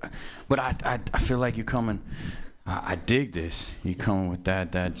 but I feel like you coming. I dig this. You coming with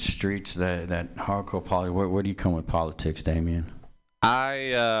that streets that hardcore politics. Where do you come with politics, Damien?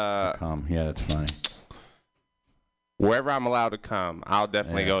 Come. Yeah, that's funny. Wherever I'm allowed to come, I'll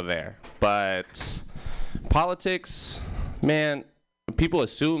definitely go there. But politics, man, people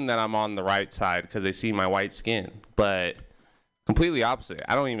assume that I'm on the right side because they see my white skin. But completely opposite.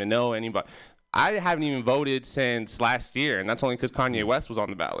 I don't even know anybody. I haven't even voted since last year, and that's only because Kanye West was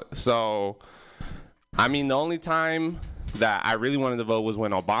on the ballot. So, I mean, the only time that I really wanted to vote was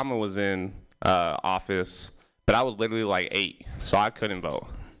when Obama was in office. But I was literally like 8, so I couldn't vote.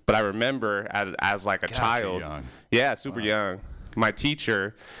 But I remember as like a child, yeah, super young. My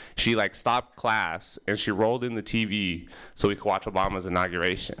teacher, she like stopped class and she rolled in the TV so we could watch Obama's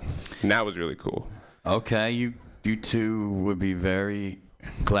inauguration, and that was really cool. Okay, you two would be very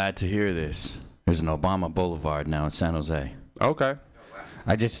glad to hear this. There's an Obama Boulevard now in San Jose. Okay.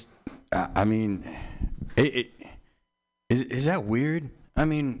 I mean, is that weird? I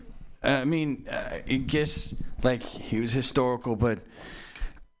mean, I guess like he was historical, but.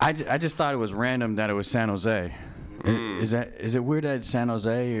 I just thought it was random that it was San Jose. Is it weird that it's San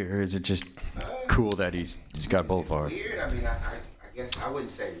Jose, or is it just cool that he's got Boulevard? Weird? I mean, I guess I wouldn't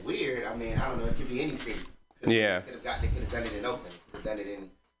say weird. I mean, I don't know. It could be any city. Yeah. They could have done it in Oakland. Could have done it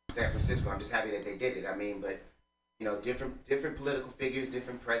in San Francisco. I'm just happy that they did it. I mean, but you know, different political figures,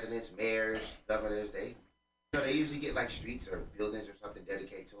 different presidents, mayors, governors. They usually get like streets or buildings or something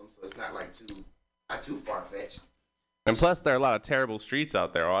dedicated to them. So it's not like not too far fetched. And plus, there are a lot of terrible streets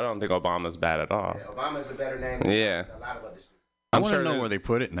out there. I don't think Obama's bad at all. Yeah, Obama's a better name than a lot of other streets. I want to know where they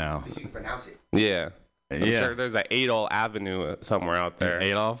put it now. At least you can pronounce it. Yeah. I'm sure there's an Adolf Avenue somewhere out there.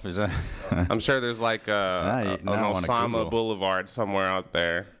 Adolf? Is that? I'm sure there's like an Osama Boulevard somewhere out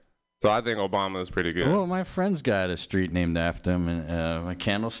there. So I think Obama is pretty good. Well, my friend's got a street named after him. And, my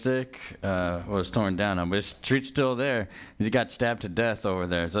Candlestick was torn down, but his street's still there. He got stabbed to death over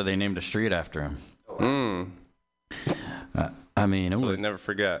there, so they named a street after him. I mean, so they never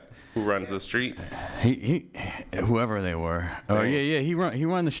forget who runs the street. Whoever they were. Oh yeah, he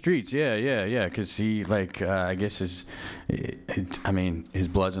run the streets. Yeah. Because he I guess his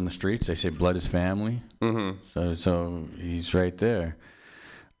blood's in the streets. They say blood is family. Mm-hmm. So he's right there.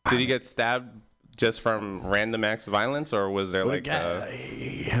 Did he get stabbed just from random acts of violence, or was there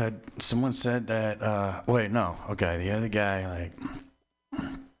someone said that? Wait, no. Okay, the other guy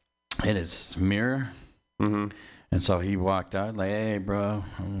hit his mirror. Mm-hmm. And so he walked out like, "Hey, bro,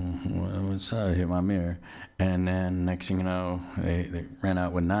 what's up?" Hit my mirror, and then next thing you know, they ran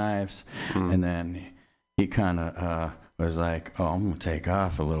out with knives, and then he kind of was like, "Oh, I'm gonna take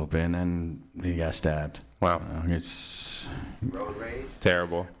off a little bit," and then he got stabbed. Wow, it's road rage.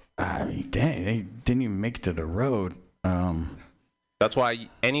 Terrible. Dang, they didn't even make it to the road. That's why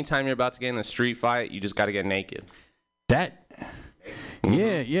anytime you're about to get in a street fight, you just got to get naked. Yeah.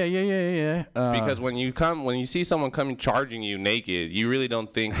 Because when you see someone coming charging you naked, you really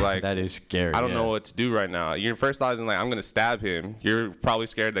don't think like that is scary. I don't know what to do right now. Your first thought isn't like I'm gonna stab him. You're probably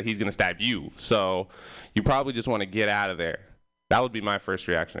scared that he's gonna stab you. So you probably just want to get out of there. That would be my first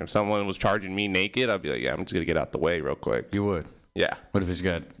reaction. If someone was charging me naked, I'd be like, yeah, I'm just gonna get out the way real quick. You would? Yeah. What if he's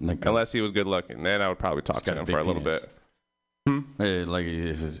got unless he was good looking, then I would probably talk to him for a little bit. Like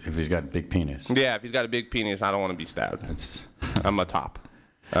if he's got a big penis. Yeah, if he's got a big penis, I don't want to be stabbed. I'm a top.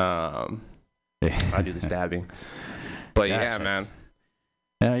 I do the stabbing. But yeah, man.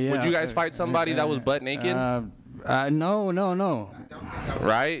 Yeah. Would you guys fight somebody that was butt naked? No.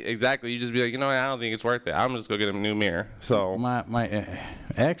 Right? Exactly. You just be like, I don't think it's worth it. I'm just gonna get him a new mirror. So my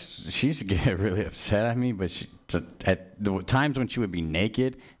ex, she used to get really upset at me, but at the times when she would be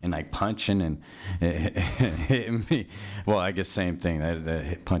naked and like punching and hitting me. Well, I guess same thing.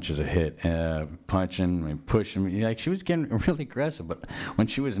 That punch is a hit. Punching and pushing me. Like she was getting really aggressive, but when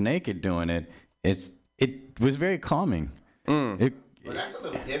she was naked doing it, it was very calming. Well, that's a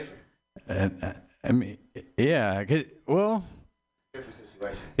little different. I mean, yeah. Well. Different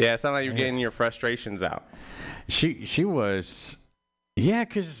situation. Yeah, it's not like you're getting your frustrations out. She was, yeah,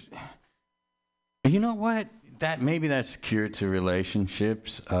 because you know what? Maybe that's cure to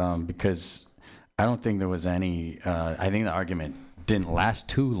relationships because I don't think there was any. I think the argument didn't last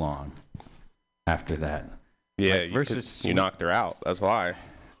too long after that. Yeah, you knocked her out. That's why.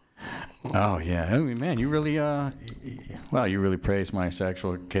 Oh yeah, I mean, man, you really you really praised my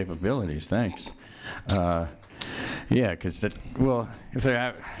sexual capabilities. Thanks. Yeah, because if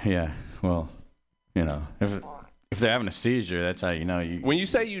they're if they're having a seizure, that's how you know you. When you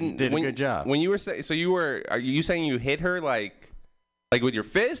say you did a good job. When you were are you saying you hit her like with your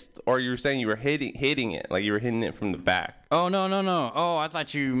fist, or you were saying you were hitting it like you were hitting it from the back? Oh no. Oh, I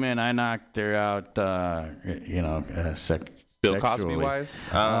thought you meant I knocked her out. Bill Cosby wise?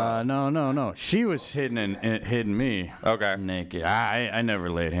 No. She was hitting me. Okay. Naked. I never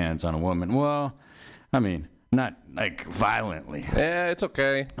laid hands on a woman. Well, I mean, not like violently. Yeah, it's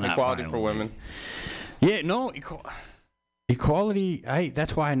okay. Not Equality violently. for women. Yeah, no equality.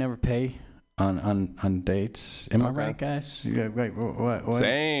 That's why I never pay on dates. Am I right, guys? Wait, what?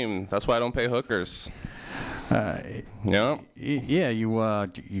 Same. That's why I don't pay hookers. Yeah. Yeah,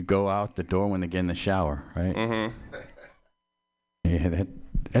 you go out the door when they get in the shower, right? Mm-hmm. Yeah,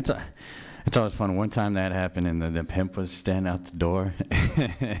 it's always fun. One time that happened, and the pimp was standing out the door.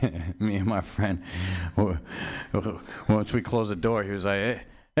 Me and my friend, once we closed the door, he was like,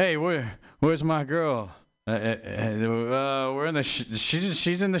 "Hey, where's my girl? We're in the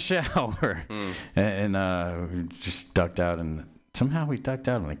she's in the shower," and we just ducked out, and somehow we ducked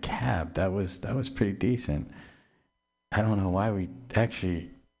out in a cab. That was pretty decent. I don't know why we actually.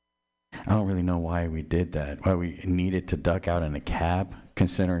 I don't really know why we did that. Why we needed to duck out in a cab,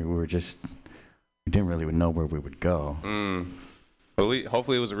 considering we didn't really know where we would go.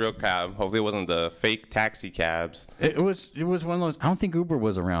 Hopefully it was a real cab. Hopefully it wasn't the fake taxi cabs. It was one of those. I don't think Uber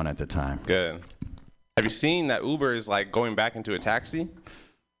was around at the time. Good. Have you seen that Uber is like going back into a taxi?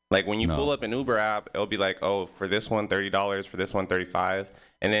 Like when you pull up an Uber app, it'll be like, oh, for this one $30, for this one $35,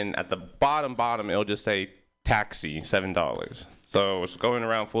 and then at the bottom it'll just say taxi $7. So it's going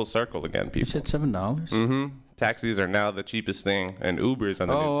around full circle again, people. You said $7? Mm-hmm. Taxis are now the cheapest thing, and Ubers are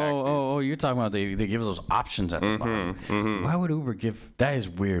the new taxis. Oh, you're talking about they give us those options at the bottom. Mm-hmm. Why would Uber give? That is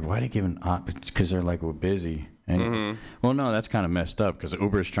weird. Why are they giving options? Because they're like, we're busy. And, well, no, that's kind of messed up because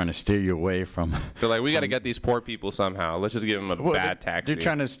Uber is trying to steer you away from. They're like, we got to get these poor people somehow. Let's just give them a bad taxi. They're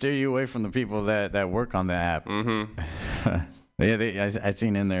trying to steer you away from the people that work on the app. Yeah, I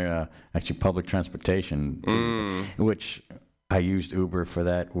seen in there actually public transportation, too, which I used Uber for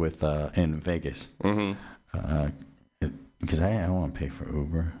that with in Vegas. Because I don't want to pay for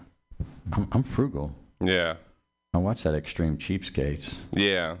Uber. I'm frugal. Yeah. I watch that Extreme Cheapskates.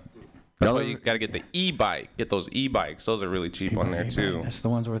 Yeah. That's why you got to get the e-bike. Get those e-bikes. Those are really cheap on there, too. That's the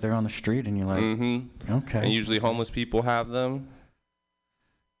ones where they're on the street and you're like, okay. And usually homeless people have them.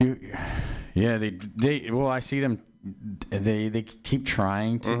 Yeah, well, I see them. They keep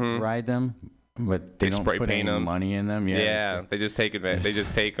trying to ride them, but they don't put any money in them. Yeah, they just take advantage. They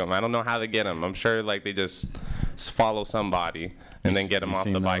just take them. I don't know how they get them. I'm sure like they just follow somebody and then get them off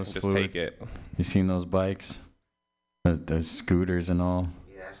the bike and just take it. You seen those bikes? Those scooters and all?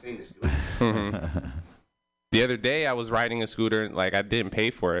 Yeah, I've seen the scooter. The other day I was riding a scooter, like I didn't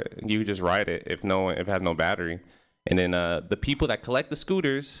pay for it. You just ride it if it has no battery. And then the people that collect the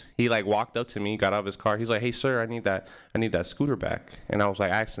scooters, he like walked up to me, got out of his car. He's like, "Hey sir, I need that scooter back." And I was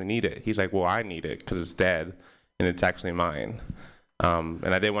like, "I actually need it." He's like, "Well, I need it because it's dead and it's actually mine." And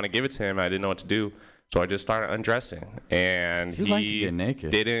I didn't want to give it to him. I didn't know what to do. So I just started undressing, and he liked to get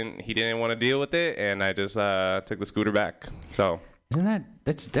naked. He didn't want to deal with it, and I just took the scooter back. So isn't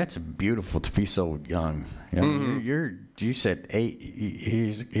that's beautiful to be so young? You know, you said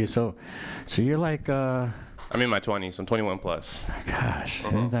 8. So you're like I'm in my 20s. I'm 21 plus. Gosh,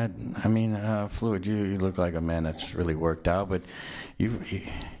 isn't that? I mean, Fluid, you look like a man that's really worked out, but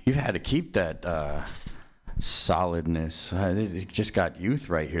you've had to keep that. Solidness. He just got youth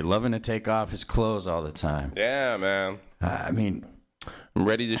right here, loving to take off his clothes all the time. Yeah, man. I mean, I'm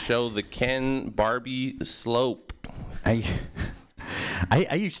ready to show the Ken Barbie slope. I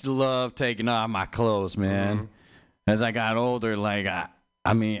used to love taking off my clothes, man. As I got older, like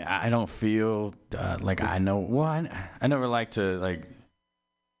I mean, I don't feel like I know. Well, I never like to like,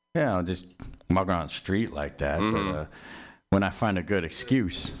 just walk around the street like that. But when I find a good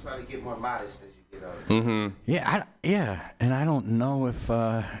excuse, you probably get more modest as you get older. Yeah, and I don't know if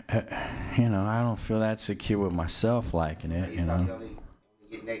I don't feel that secure with myself liking it. You know, only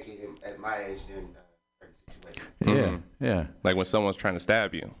get naked at my age during certain situations. Yeah. Like when someone's trying to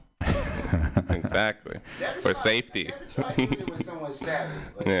stab you. Exactly. For safety. Never tried even when someone stabbed me.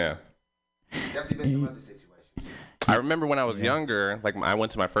 But yeah. Definitely been some other situations. I remember when I was younger, like I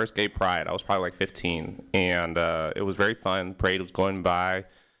went to my first gay pride. I was probably like 15, and it was very fun. Parade was going by,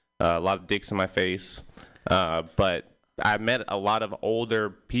 a lot of dicks in my face, but I met a lot of older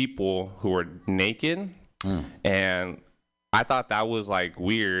people who were naked, and I thought that was like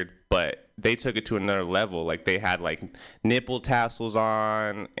weird, but they took it to another level. Like they had like nipple tassels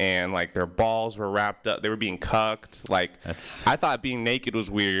on, and like their balls were wrapped up. They were being cucked. Like I thought being naked was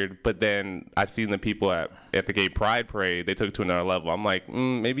weird, but then I seen the people at the gay pride parade. They took it to another level. I'm like,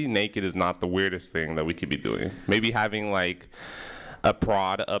 maybe naked is not the weirdest thing that we could be doing. Maybe having like a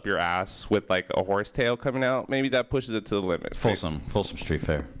prod up your ass with like a horse tail coming out. Maybe that pushes it to the limit. Folsom Street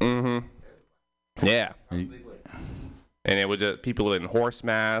Fair. Yeah. And it was just people in horse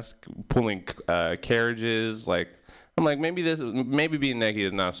masks pulling carriages. Like I'm like, maybe being naked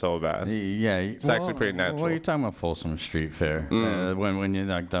is not so bad. Yeah, it's actually pretty natural. Well, you're talking about Folsom Street Fair when you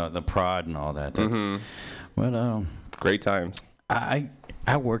like the prod and all that. But great times. I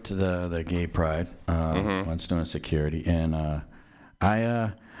worked the gay pride once doing security, and I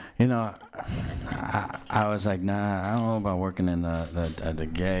was like, nah, I don't know about working in the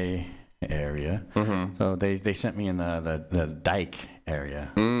gay area. So they sent me in the dyke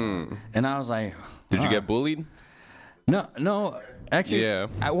area, and I was like, did you get bullied? No, actually, yeah.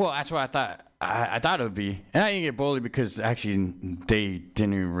 Well, that's what I thought. I thought it would be, and I didn't get bullied because actually they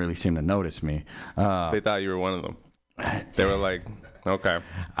didn't even really seem to notice me. They thought you were one of them. They were like, okay,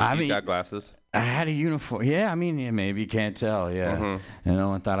 he's got glasses. I had a uniform. Yeah, I mean, maybe you can't tell. Yeah, and no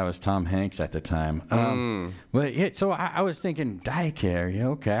one thought I was Tom Hanks at the time. But yeah, so I was thinking dyke area.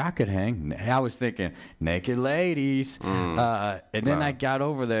 Okay, I could hang. I was thinking naked ladies. And then I got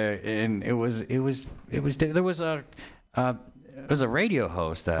over there, and there was a radio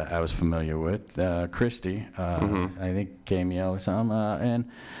host that I was familiar with, Christy. I think Cameo or something, and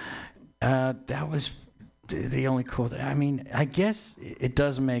that was the only cool thing, I mean, I guess it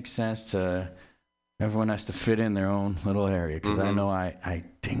does make sense to everyone has to fit in their own little area, because I know I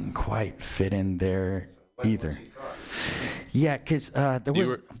didn't quite fit in there either. Yeah, because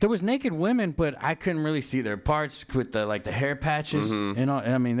there was naked women, but I couldn't really see their parts with the hair patches and all.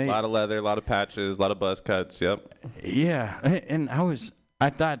 I mean, a lot of leather, a lot of patches, a lot of buzz cuts. Yep. Yeah, and I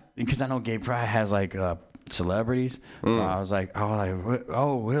thought, because I know Gay Pride has like celebrities, so I was like,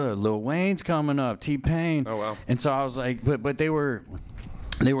 Lil Wayne's coming up, T-Pain. Oh wow. And so I was like, but they were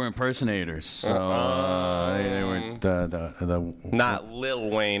impersonators, so they were the not Lil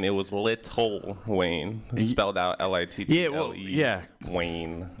Wayne, it was Little Wayne, spelled out Little.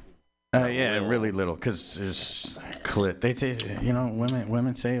 Wayne. Really little, because there's clit. They say,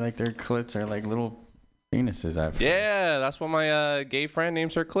 women say like their clits are like little penises. Yeah, that's what my gay friend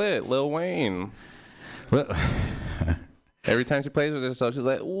names her clit, Lil Wayne. Well, every time she plays with herself, she's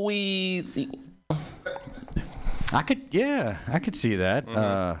like, Wheezy. I could see that.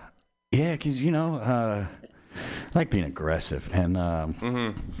 Because I like being aggressive, and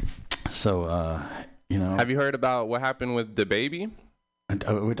Have you heard about what happened with DaBaby?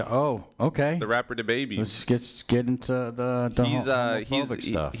 Okay. The rapper DaBaby. Let's get into the homophobic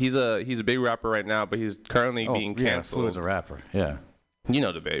stuff. He's a big rapper right now, but he's currently being canceled. Yeah, as a rapper. Yeah. You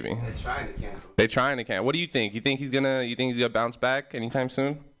know DaBaby. They're trying to cancel. What do you think? You think he's gonna bounce back anytime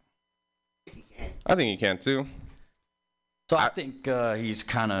soon? I think he can too. So I think he's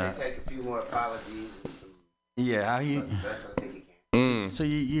kind of take a few more apologies and some. Yeah, I think he can. So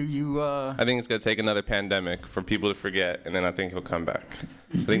you I think it's gonna take another pandemic for people to forget, and then I think he'll come back.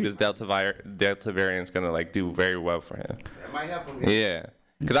 I think this Delta variant's gonna do very well for him. That might help him. Yeah,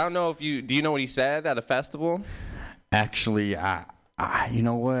 because I don't know if do you know what he said at a festival? Actually, you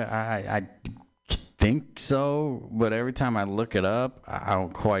know what, I think so, but every time I look it up, I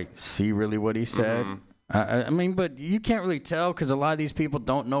don't quite see really what he said. I mean, but you can't really tell, because a lot of these people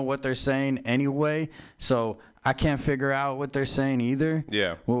don't know what they're saying anyway, so I can't figure out what they're saying either.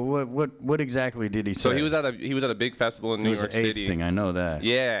 Yeah. Well, what exactly did he say? So he was at a big festival in New York City. It was an AIDS thing, I know that.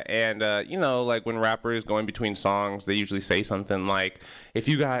 Yeah, and when rappers go in between songs, they usually say something like, "If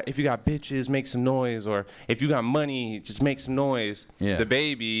you got bitches, make some noise," or "If you got money, just make some noise." Yeah.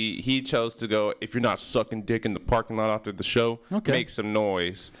 DaBaby, he chose to go, "If you're not sucking dick in the parking lot after the show, make some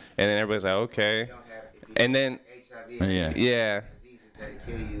noise." And then everybody's like, "Okay." And then yeah.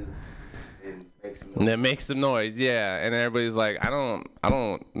 And then make some noise, yeah. And then everybody's like, I don't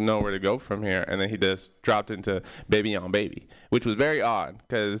know where to go from here. And then he just dropped into Baby on Baby, which was very odd,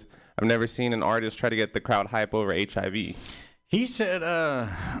 because I've never seen an artist try to get the crowd hype over HIV. He said,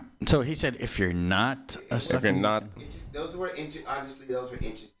 if you're not those were interesting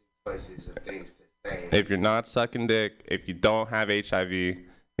choices of things to say. If you're not sucking dick, if you don't have HIV,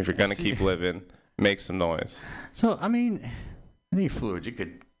 if you're gonna keep living, make some noise. So I mean, I think Fluid, you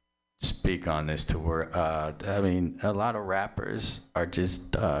could speak on this to where a lot of rappers are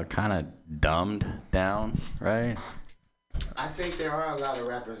just kind of dumbed down, right? I think there are a lot of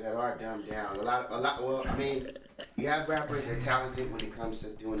rappers that are dumbed down. Well, I mean, you have rappers that are talented when it comes to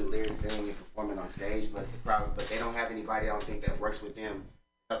doing the lyric thing and performing on stage, but they don't have anybody, I don't think, that works with them,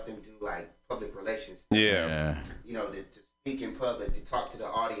 help them do public relations. Yeah. To speak in public, to talk to the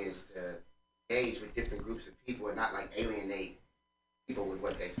audience, to engage with different groups of people, and not alienate people with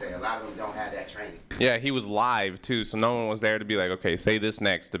what they say. A lot of them don't have that training. Yeah, he was live too, so no one was there to be like, okay, say this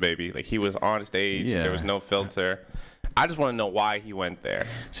next DaBaby. He was on stage. Yeah. There was no filter. I just want to know why he went there.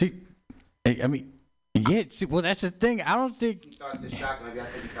 See, I mean, well, that's the thing. I don't think he thought the shock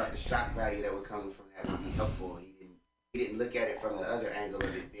value that would come from that would be helpful. He didn't look at it from the other angle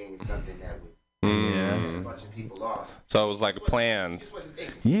of it being something that would set a bunch of people off. So it was like a plan. He just wasn't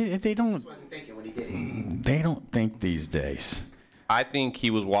thinking. Yeah, they don't. He just wasn't thinking when he did it. They don't think these days. I think he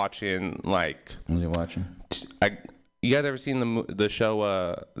was watching Was he watching? You guys ever seen the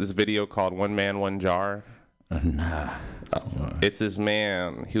show? This video called "One Man, One Jar"? Nah. It's this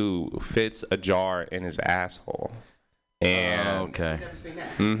man who fits a jar in his asshole. And okay.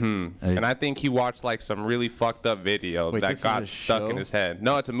 And I think he watched some really fucked up video that got stuck in his head.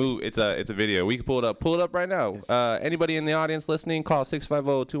 No, it's a move. It's a video. We can pull it up. Pull it up right now. Anybody in the audience listening, call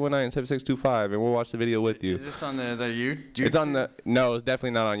 650-219-7625, and we'll watch the video with you. Is this on the YouTube? It's on the. No, it's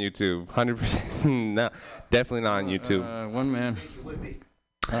definitely not on YouTube. 100%. No, definitely not on YouTube. One man.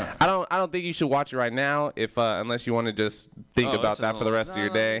 I don't think you should watch it right now, unless you want to just think about that for the rest of your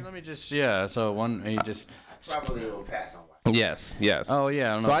day. Let me just Probably will pass on. Yes. Oh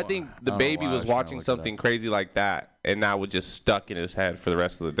yeah. I think DaBaby was watching something crazy like that, and now was just stuck in his head for the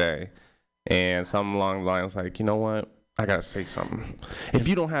rest of the day. And something along the lines like, you know what? I gotta say something. If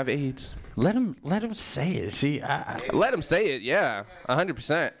you don't have AIDS, Let him say it. See, let him say it. Yeah,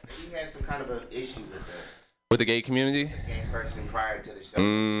 100%. He had some kind of an issue with the gay community. The gay person prior to the show.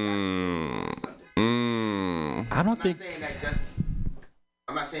 I don't think.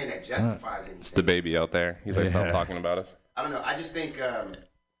 I'm not saying that justifies anything. It's the baby out there. He's like, stop talking about us. I don't know. I just think,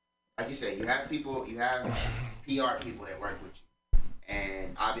 like you said, you have PR people that work with you,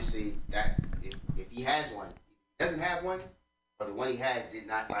 and obviously that if he has one, if he doesn't have one, or the one he has did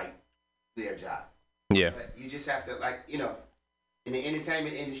not do their job. Yeah. But you just have to in the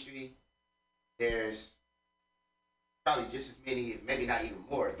entertainment industry, there's probably just as many, maybe not even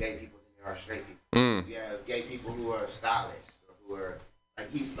more, gay people than there are straight people. You have gay people who are stylists or who are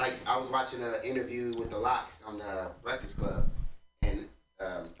I was watching an interview with the Locks on the Breakfast Club, and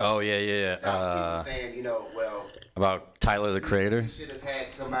yeah. people saying, about Tyler the Creator. You should have had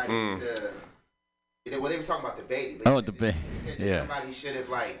somebody to. They were talking about the baby. The baby. He said that somebody should have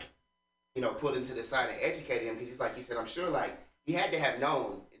pulled him to the side and educated him, because he said I'm sure he had to have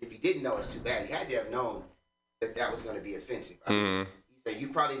known, and if he didn't know, it's too bad. He had to have known that was going to be offensive. I mean, he said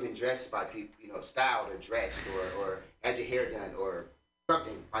you've probably been dressed by people, styled or dressed or had your hair done or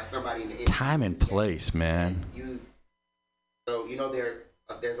something by somebody in the industry. Time and place, man. So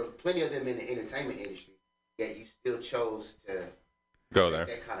there's plenty of them in the entertainment industry, yet you still chose to go there.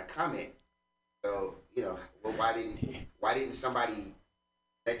 That kind of comment. So why didn't somebody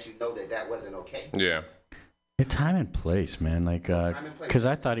let you know that wasn't okay? Yeah. Time and place, man. Because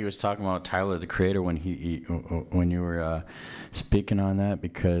I thought he was talking about Tyler the Creator when when you were speaking on that,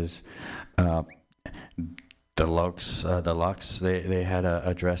 because the Locks, they had to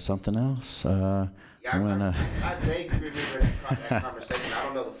address something else. I vaguely remember that conversation. I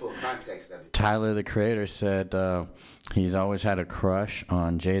don't know the full context of it. Tyler the Creator said he's always had a crush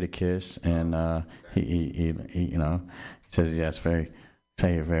on Jadakiss, and he says he has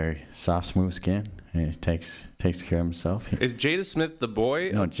very soft, smooth skin, and he takes care of himself. Is Jada Smith the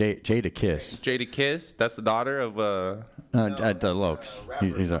boy? No, Jadakiss. Jadakiss, that's the daughter of the Locks.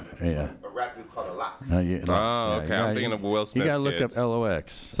 He's a rap group called the Locks. Okay. I'm thinking of Will Smith. You gotta look up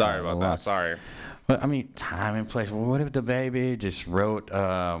LOX. Sorry about that. Sorry. But I mean, time and place. Well, what if the baby just wrote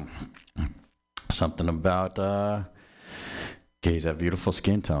something about gays have beautiful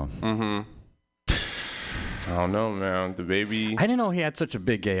skin tone? I don't know, man. The baby. I didn't know he had such a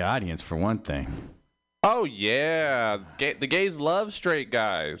big gay audience, for one thing. Oh yeah, the gays love straight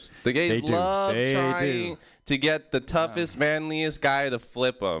guys. The gays love trying to get the toughest, manliest guy to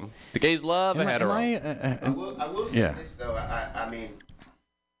flip them. The gays love a hetero. I will say this though. I mean,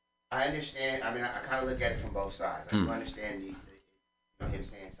 I understand. I mean, I kind of look at it from both sides. I do understand him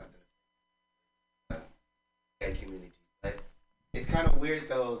saying something to the gay community, but it's kind of weird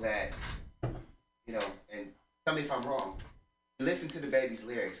though that and tell me if I'm wrong. Listen to the baby's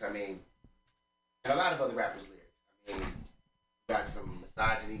lyrics. I mean, and a lot of other rappers' lyrics. I mean, you got some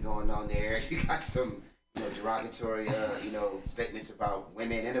misogyny going on there. You got some, derogatory, statements about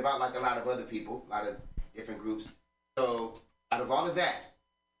women and about a lot of other people, a lot of different groups. So, out of all of that,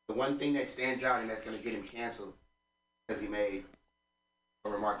 the one thing that stands out and that's going to get him canceled because he made a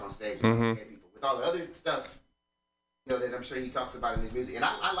remark on stage about gay people. With all the other stuff, that I'm sure he talks about in his music. And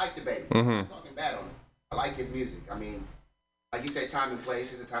I like the baby. I'm not talking bad on him. I like his music. I mean, like you said, time and place.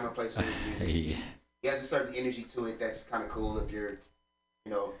 There's a time and place for his music. He has a certain energy to it that's kind of cool if you're,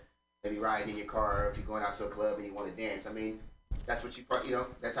 maybe riding in your car, or if you're going out to a club and you want to dance. I mean, that's what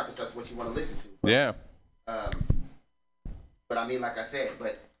that type of stuff's what you want to listen to. But, yeah. But I mean, like I said,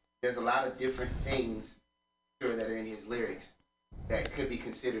 there's a lot of different things, that are in his lyrics that could be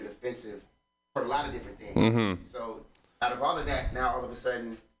considered offensive for a lot of different things. So out of all of that, now all of a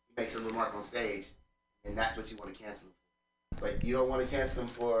sudden he makes a remark on stage, and that's what you want to cancel him for. But you don't want to cancel him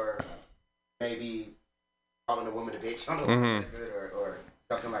for maybe calling a woman a bitch on a record or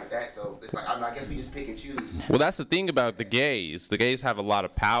something like that. So it's I guess we just pick and choose. Well, that's the thing about the gays. The gays have a lot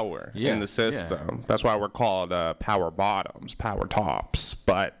of power in the system. Yeah. That's why we're called power bottoms, power tops.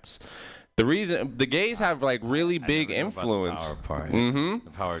 But the reason the gays have really big influence. The power part. The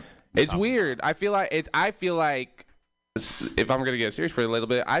power. It's weird. I feel like if I'm gonna get serious for a little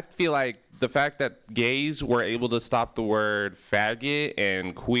bit, I feel like the fact that gays were able to stop the word faggot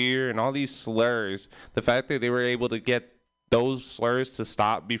and queer and all these slurs, the fact that they were able to get those slurs to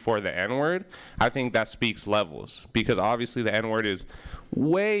stop before the N-word, I think that speaks levels, because obviously the N-word is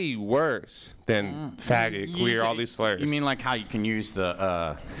way worse than faggot, queer, all these slurs. You mean like how you can use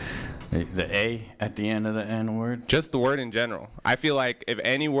the A at the end of the N-word? Just the word in general. I feel like if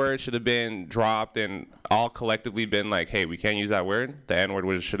any word should have been dropped in all collectively been like, hey, we can't use that word, the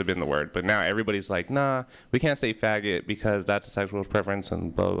N-word should have been the word. But now everybody's like, nah, we can't say faggot because that's a sexual preference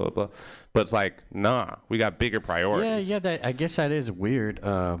and blah, blah, blah. But it's like, nah, we got bigger priorities. Yeah, I guess that is weird.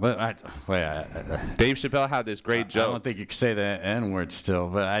 But Dave Chappelle had this great joke. I don't think you could say the N-word still,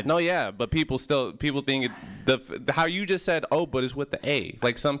 but but people think how you just said, oh, but it's with the A.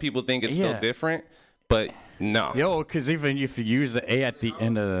 Like some people think it's still different, but no. Because even if you use the A at the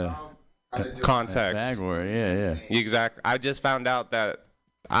end of the context. Fag word, yeah. Exactly. I just found out that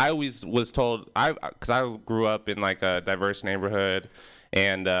I always was told, because I grew up in like a diverse neighborhood,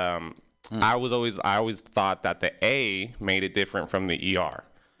 and I always thought that the A made it different from the ER.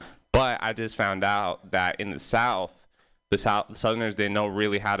 But I just found out that in the South, Southerners didn't know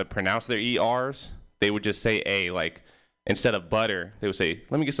really how to pronounce their ERs. They would just say A, like instead of butter, they would say,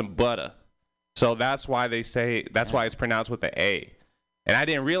 let me get some butter. So that's why it's pronounced with the A. And I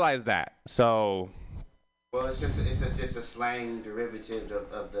didn't realize that. So, well, it's just a slang derivative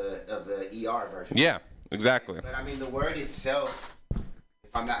of the ER version. Yeah, exactly. But I mean, the word itself,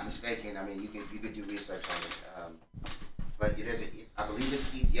 if I'm not mistaken, I mean, you could do research on it. But I believe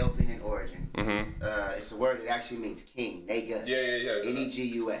it's Ethiopian in origin. Mm-hmm. It's a word that actually means king, negus. Yeah.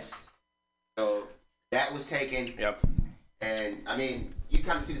 Negus. So that was taken. Yep. And I mean, you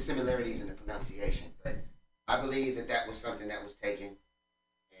kind of see the similarities in the pronunciation, but I believe that was something that was taken.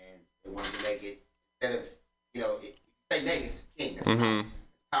 They wanted to make it, instead of, if you say negus, king, that's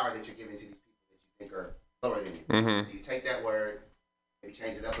power that you're giving to these people that you think are lower than you. Mm-hmm. So you take that word, maybe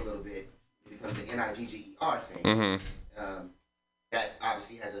change it up a little bit, it becomes the Nigger thing. That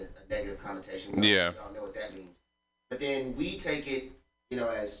obviously has a negative connotation. We all know what that means. But then we take it,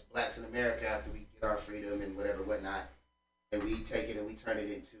 as blacks in America after we get our freedom and whatnot, and we take it and we turn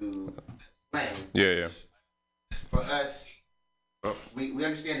it into slang. Yeah. For us, we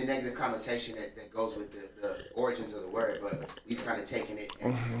understand the negative connotation that goes with the origins of the word, but we've kind of taken it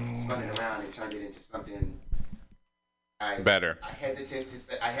and spun it around and turned it into something better. I hesitate to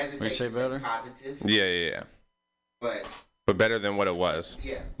say better? Positive. Yeah. But better than what it was.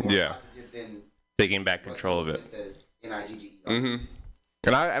 Yeah. Positive than taking back control of it. The Nigger. Mm-hmm.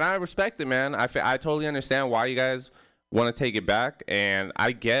 And I respect it, man. I totally understand why you guys want to take it back, and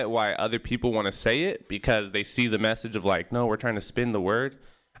I get why other people want to say it because they see the message of like, no, we're trying to spin the word.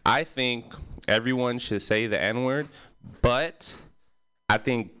 I think everyone should say the N-word, but I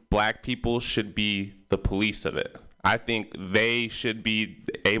think black people should be the police of it. I think they should be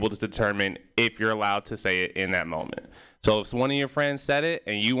able to determine if you're allowed to say it in that moment. So if one of your friends said it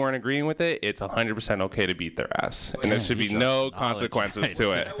and you weren't agreeing with it, it's 100% okay to beat their ass. And there should be no consequences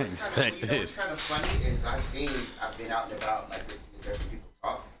to it. What's kind of funny is I've been out and about like listening to different people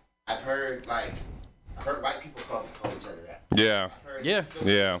talk. I've heard white people call each other that. Yeah.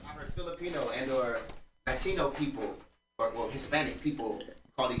 I've heard Filipino and or Latino people or Hispanic people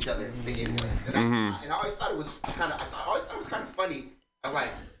call each other the N-word. And I always thought it was kind of funny. I was like,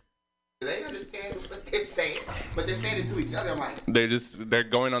 do they understand what they're saying? But they're saying it to each other. I'm like, they're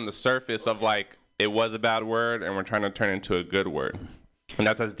going on the surface of like, it was a bad word and we're trying to turn it into a good word. And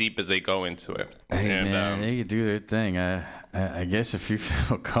that's as deep as they go into it. Hey, man, they can do their thing. I guess if you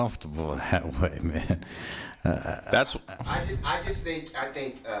feel comfortable that way, man. That's. I think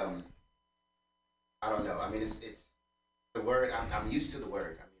I don't know. I mean, it's the word. I'm used to the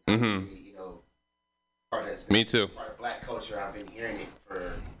word. I mean, me too. Part of black culture. I've been hearing it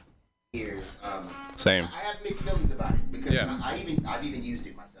for years. Same. I have mixed feelings about it because I've even used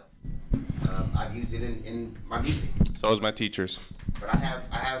it myself. I've used it in my music. So has my teachers. But I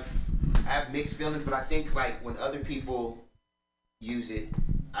have mixed feelings. But I think like when other people use it,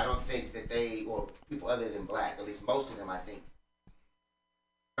 I don't think that people other than black, at least most of them, I think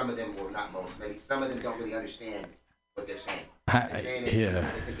some of them, well not most, maybe some of them don't really understand what they're saying. They're saying it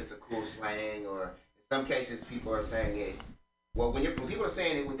because they think it's a cool slang, or in some cases people are saying it. Well, when people are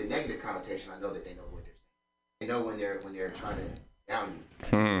saying it with the negative connotation, I know that they know what they're saying. They know when they're trying to down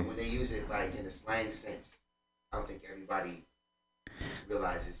you. When they use it like in a slang sense, I don't think everybody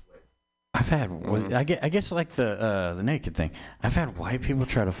realizes what. I've had, I guess like the naked thing. I've had white people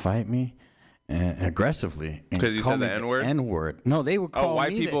try to fight me aggressively. Because you said the N-word? N-word. No, they would call me white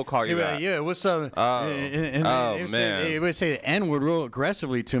people call you that. Yeah, what's up? Man. They would say the N-word real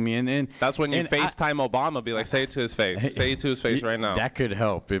aggressively to me. And then that's when you FaceTime Obama, be like, say it to his face. Say it to his face right now. That could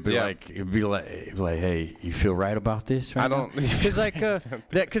help. It'd be like, hey, you feel right about this right now? Because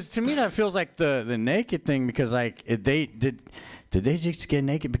because to me that feels like the naked thing, because like did they just get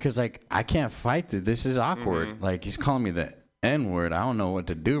naked because like I can't fight this. This is awkward. Like he's calling me the N-word. I don't know what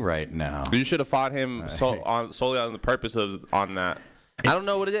to do right now. You should have fought him solely on the purpose on that. I don't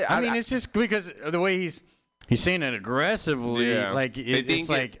know what it is. I mean, it's just because of the way he's saying it aggressively. Yeah. Like it's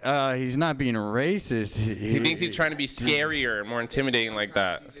like he's not being racist. He thinks he's trying to be scarier and more intimidating like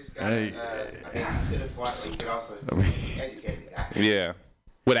that. Yeah,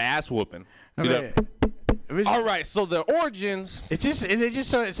 with an ass whooping. All right, so the origins. It just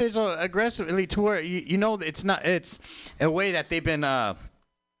says so aggressively to where it's not. It's a way that they've been, I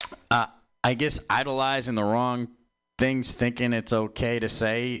guess, idolizing the wrong things, thinking it's okay to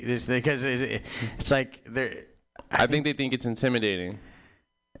say this because it's like they're. I think they think it's intimidating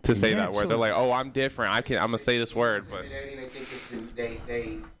to say that word. They're like, "Oh, I'm different. I'm gonna say this word." But they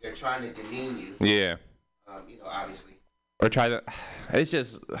think they're trying to demean you. Yeah. Obviously. Or try to. It's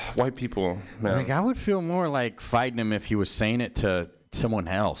just white people, man. Like I would feel more like fighting him if he was saying it to someone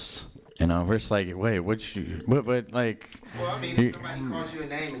else. Versus like, wait, but like. Well, I mean, if somebody calls you a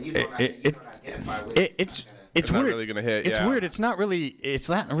name and you don't identify with it, it's not weird. Really gonna hit. It's yeah. weird. It's not really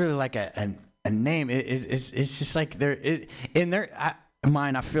like a name. It's just like they're in their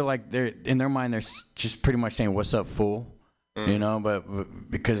mind. I feel like they're in their mind. They're just pretty much saying, "What's up, fool?"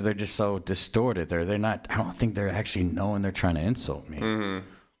 But because they're just so distorted, they're not. I don't think they're actually knowing they're trying to insult me.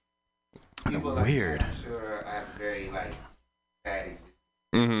 People weird. Like I'm sure I have a very bad existence.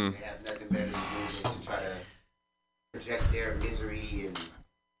 They have nothing better to do than to try to project their misery and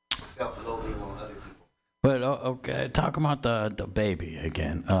self-loathing on other people. But okay, talk about the baby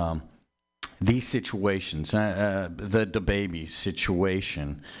again. These situations, the baby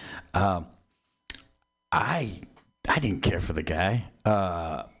situation. I didn't care for the guy,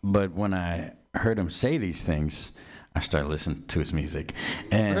 but when I heard him say these things, I started listening to his music,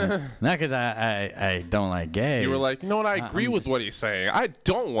 and not because I don't like gays. You were like, you know what? I agree with what he's saying. I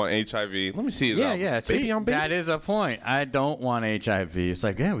don't want HIV. Let me see his album. Yeah. Baby on Baby. That is a point. I don't want HIV. It's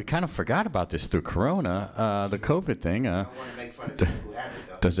like, we kind of forgot about this through Corona, the COVID thing. I want to make fun of people who have it,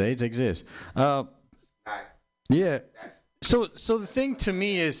 though. Does AIDS exist? Yeah. So the thing to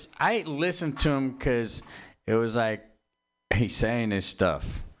me is, I listened to him because it was like he's saying his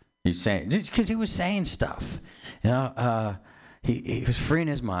stuff. He's saying because he was saying stuff. He was freeing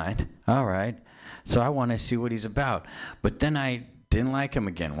his mind. All right. So I want to see what he's about. But then I didn't like him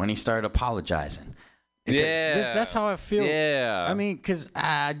again when he started apologizing. That's how I feel. Yeah. I mean, because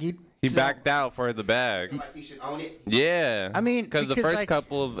he backed out for the bag. Like he should own it. Yeah. I mean, because the first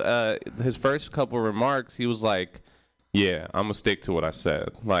couple of his first couple of remarks, he was like, "Yeah, I'm gonna stick to what I said.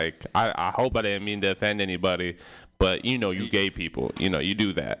 Like, I hope I didn't mean to offend anybody, but you gay people, you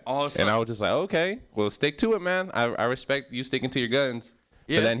do that." Also, and I was just like, "Okay, well, stick to it, man. I respect you sticking to your guns."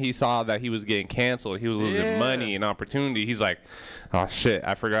 Yes. But then he saw that he was getting canceled. He was losing money and opportunity. He's like, "Oh shit,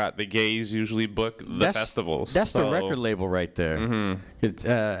 I forgot the gays usually book the festivals." That's the record label right there.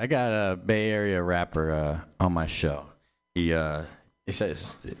 I got a Bay Area rapper on my show. He said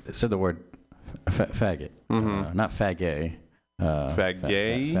the word faggot, not faggot.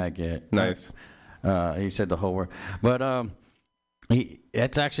 Faggot. Nice. He said the whole word, but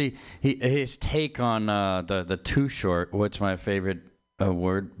it's actually his take on the Too Short. What's my favorite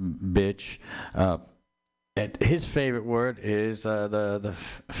word? Bitch. His favorite word is the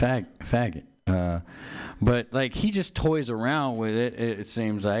faggot. But like he just toys around with it. It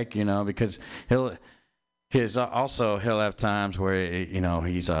seems like because he'll have times where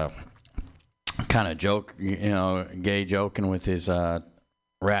he's kind of gay joking with his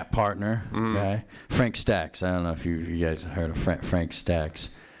rap partner guy, Frank Stacks. I don't know if you guys heard of Frank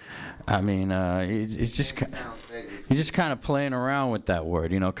Stacks. I mean, he's just kind of playing around with that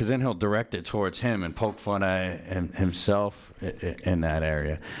word, because then he'll direct it towards him and poke fun at himself in that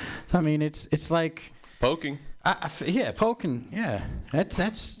area. So I mean, it's like poking. Poking. Yeah,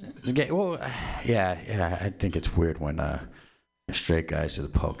 that's gay. Well, yeah. I think it's weird when straight guys do the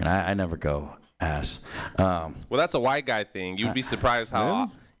poking. I never go ass. Well, that's a white guy thing. You'd be surprised how.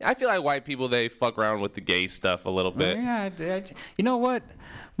 Really? I feel like white people, they fuck around with the gay stuff a little bit. You know what?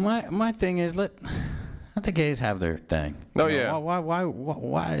 My thing is let the gays have their thing. Oh yeah.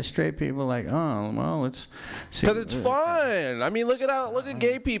 Why straight people like? Oh well, let's see. Because it's fun. I mean, look at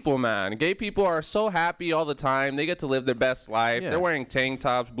gay people, man. Gay people are so happy all the time. They get to live their best life. Yeah. They're wearing tank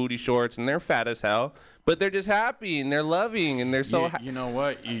tops, booty shorts, and they're fat as hell. But they're just happy and they're loving and they're so. You know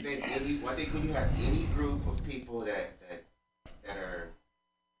what? I think when you have any group of people that are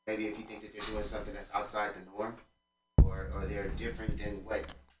maybe if you think that they're doing something that's outside the norm, or they're different than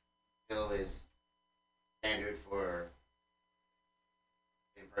what still is standard for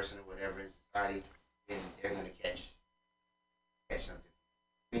in person or whatever in society, then they're gonna catch something.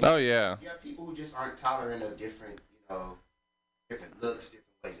 Oh yeah. You have people who just aren't tolerant of different looks,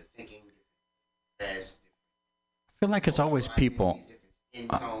 different ways of thinking, different dress. I feel like it's always people. Different in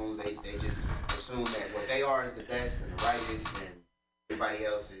tones. They just assume that what they are is the best and the rightest, and everybody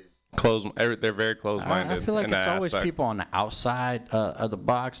else is They're very closed-minded. I feel like in it's that always aspect. people on the outside of the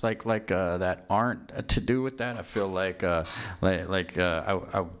box, like that aren't to do with that. I feel like I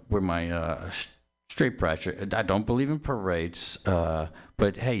wear my straight pride shirt. I don't believe in parades,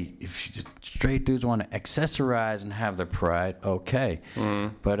 but hey, if straight dudes want to accessorize and have their pride, okay.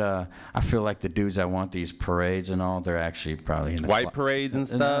 But I feel like the dudes that want these parades and all, they're actually probably in the White parades and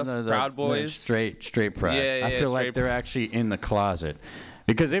stuff, Proud Boys. Straight pride. Yeah, I feel like straight they're actually in the closet.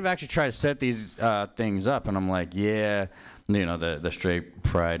 Because they've actually tried to set these things up, and I'm like, yeah, the straight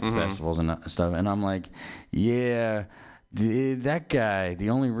pride festivals and stuff, and I'm like, yeah, that guy. The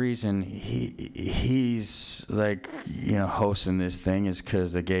only reason he's like, hosting this thing is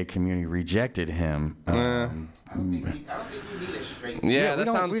because the gay community rejected him. I don't think we need a straight. Yeah, that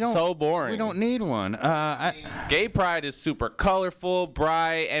sounds so boring. We don't need one. Gay pride is super colorful,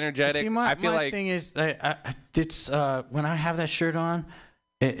 bright, energetic. See, my like thing is, it's when I have that shirt on.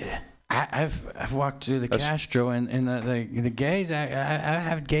 I've walked through the Castro and the gays. I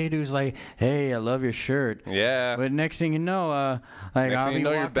have gay dudes like, hey, I love your shirt. Yeah. But next thing you know, like I'll be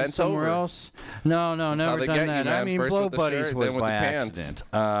you're walking bent somewhere over. else. No, never done that. You, I mean, first blow with the buddies shirt, was then with by the pants.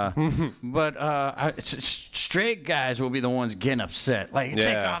 accident. But straight guys will be the ones getting upset. Like,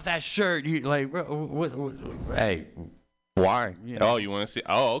 take off that shirt. You like, hey. Why? Oh, you want to see?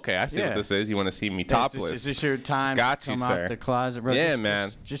 Oh, okay. I see what this is. You want to see me topless? Is this your time Got to you, come sir. out the closet, bro? Yeah,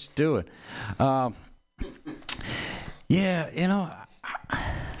 man. Just do it. Yeah,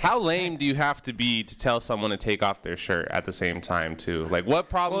 How lame do you have to be to tell someone to take off their shirt at the same time, too? Like, what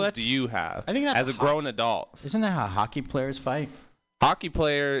problems do you have I think that's as a grown adult? Isn't that how hockey players fight? Hockey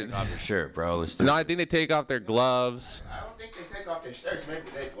players. Take off your shirt, bro. Let's do No, I think they take off their gloves. I don't think they take off their shirts. Maybe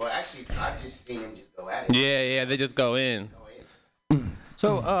actually, I've just seen them just go at it. Yeah, they just go in.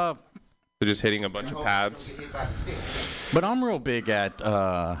 So, they're just hitting a bunch of pads. But I'm real big at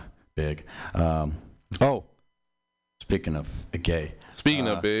speaking of gay. Speaking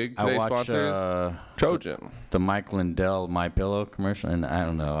of big, today's I watched sponsor is Trojan. The Mike Lindell My Pillow commercial, and I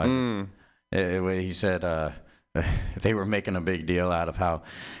don't know. He said they were making a big deal out of how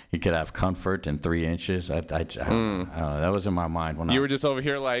you could have comfort in 3 inches. I don't know, that was in my mind when You were just over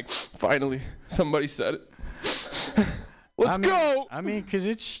here like, finally, somebody said it. Let's go. I mean, because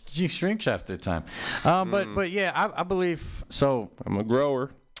you shrinks after time. But yeah, I believe so. I'm a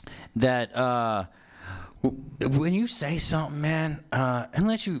grower. That when you say something, man,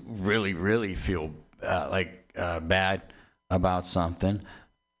 unless you really, really feel bad about something,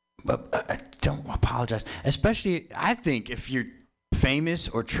 but don't apologize. Especially, I think if you're famous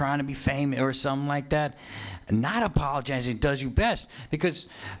or trying to be famous or something like that, not apologizing does you best, because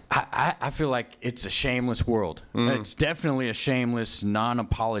I feel like it's a shameless world. It's definitely a shameless,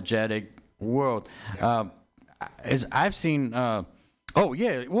 non-apologetic world. As I've seen, the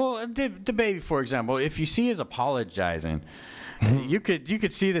baby, for example, if you see us apologizing, you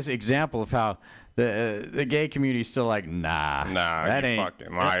could see this example of how the gay community is still like, nah, that you ain't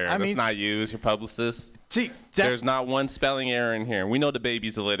fucking liar. That's not you. It's your publicist. See, there's not one spelling error in here. We know the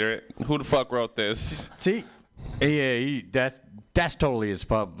baby's illiterate. Who the fuck wrote this? See, that's totally his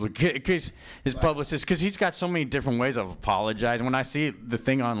publicist, because he's got so many different ways of apologizing. When I see the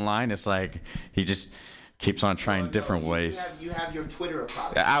thing online, it's like he just keeps on trying different ways. You have your Twitter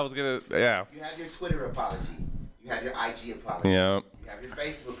apology. I was gonna, yeah. You have your Twitter apology. You have your IG apology. Yeah. You have your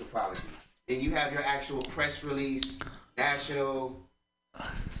Facebook apology. Then you have your actual press release, national,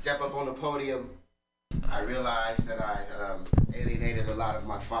 step up on the podium. I realized that I alienated a lot of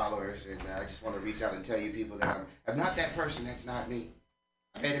my followers, and I just want to reach out and tell you people that I'm not that person. That's not me.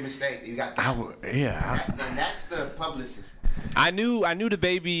 I made a mistake. You got that. And that's the publicist. I knew the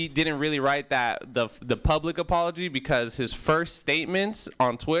baby didn't really write the public apology, because his first statements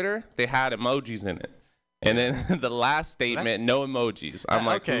on Twitter, they had emojis in it. And then the last statement, no emojis. I'm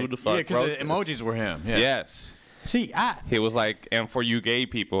like, who the fuck wrote the emojis were him. Yeah. Yes. See, he was like, and for you gay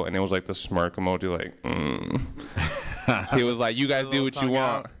people, and it was like the smirk emoji, like, He was like, you guys do what you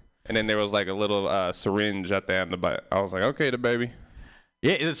want. And then there was like a little syringe at the end of it. I was like, okay, the baby.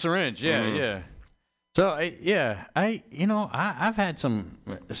 Yeah, the syringe. Yeah, yeah. So I've had some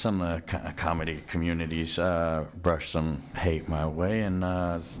comedy communities brush some hate my way, and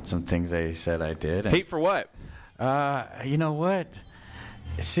some things they said I did. And, hate for what? You know what?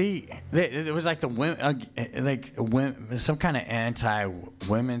 See, it was like the women, some kind of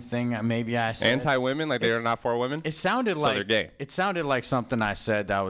anti-women thing. Maybe I said anti-women, like they're not for women. It sounded like they're gay. It sounded like something I said that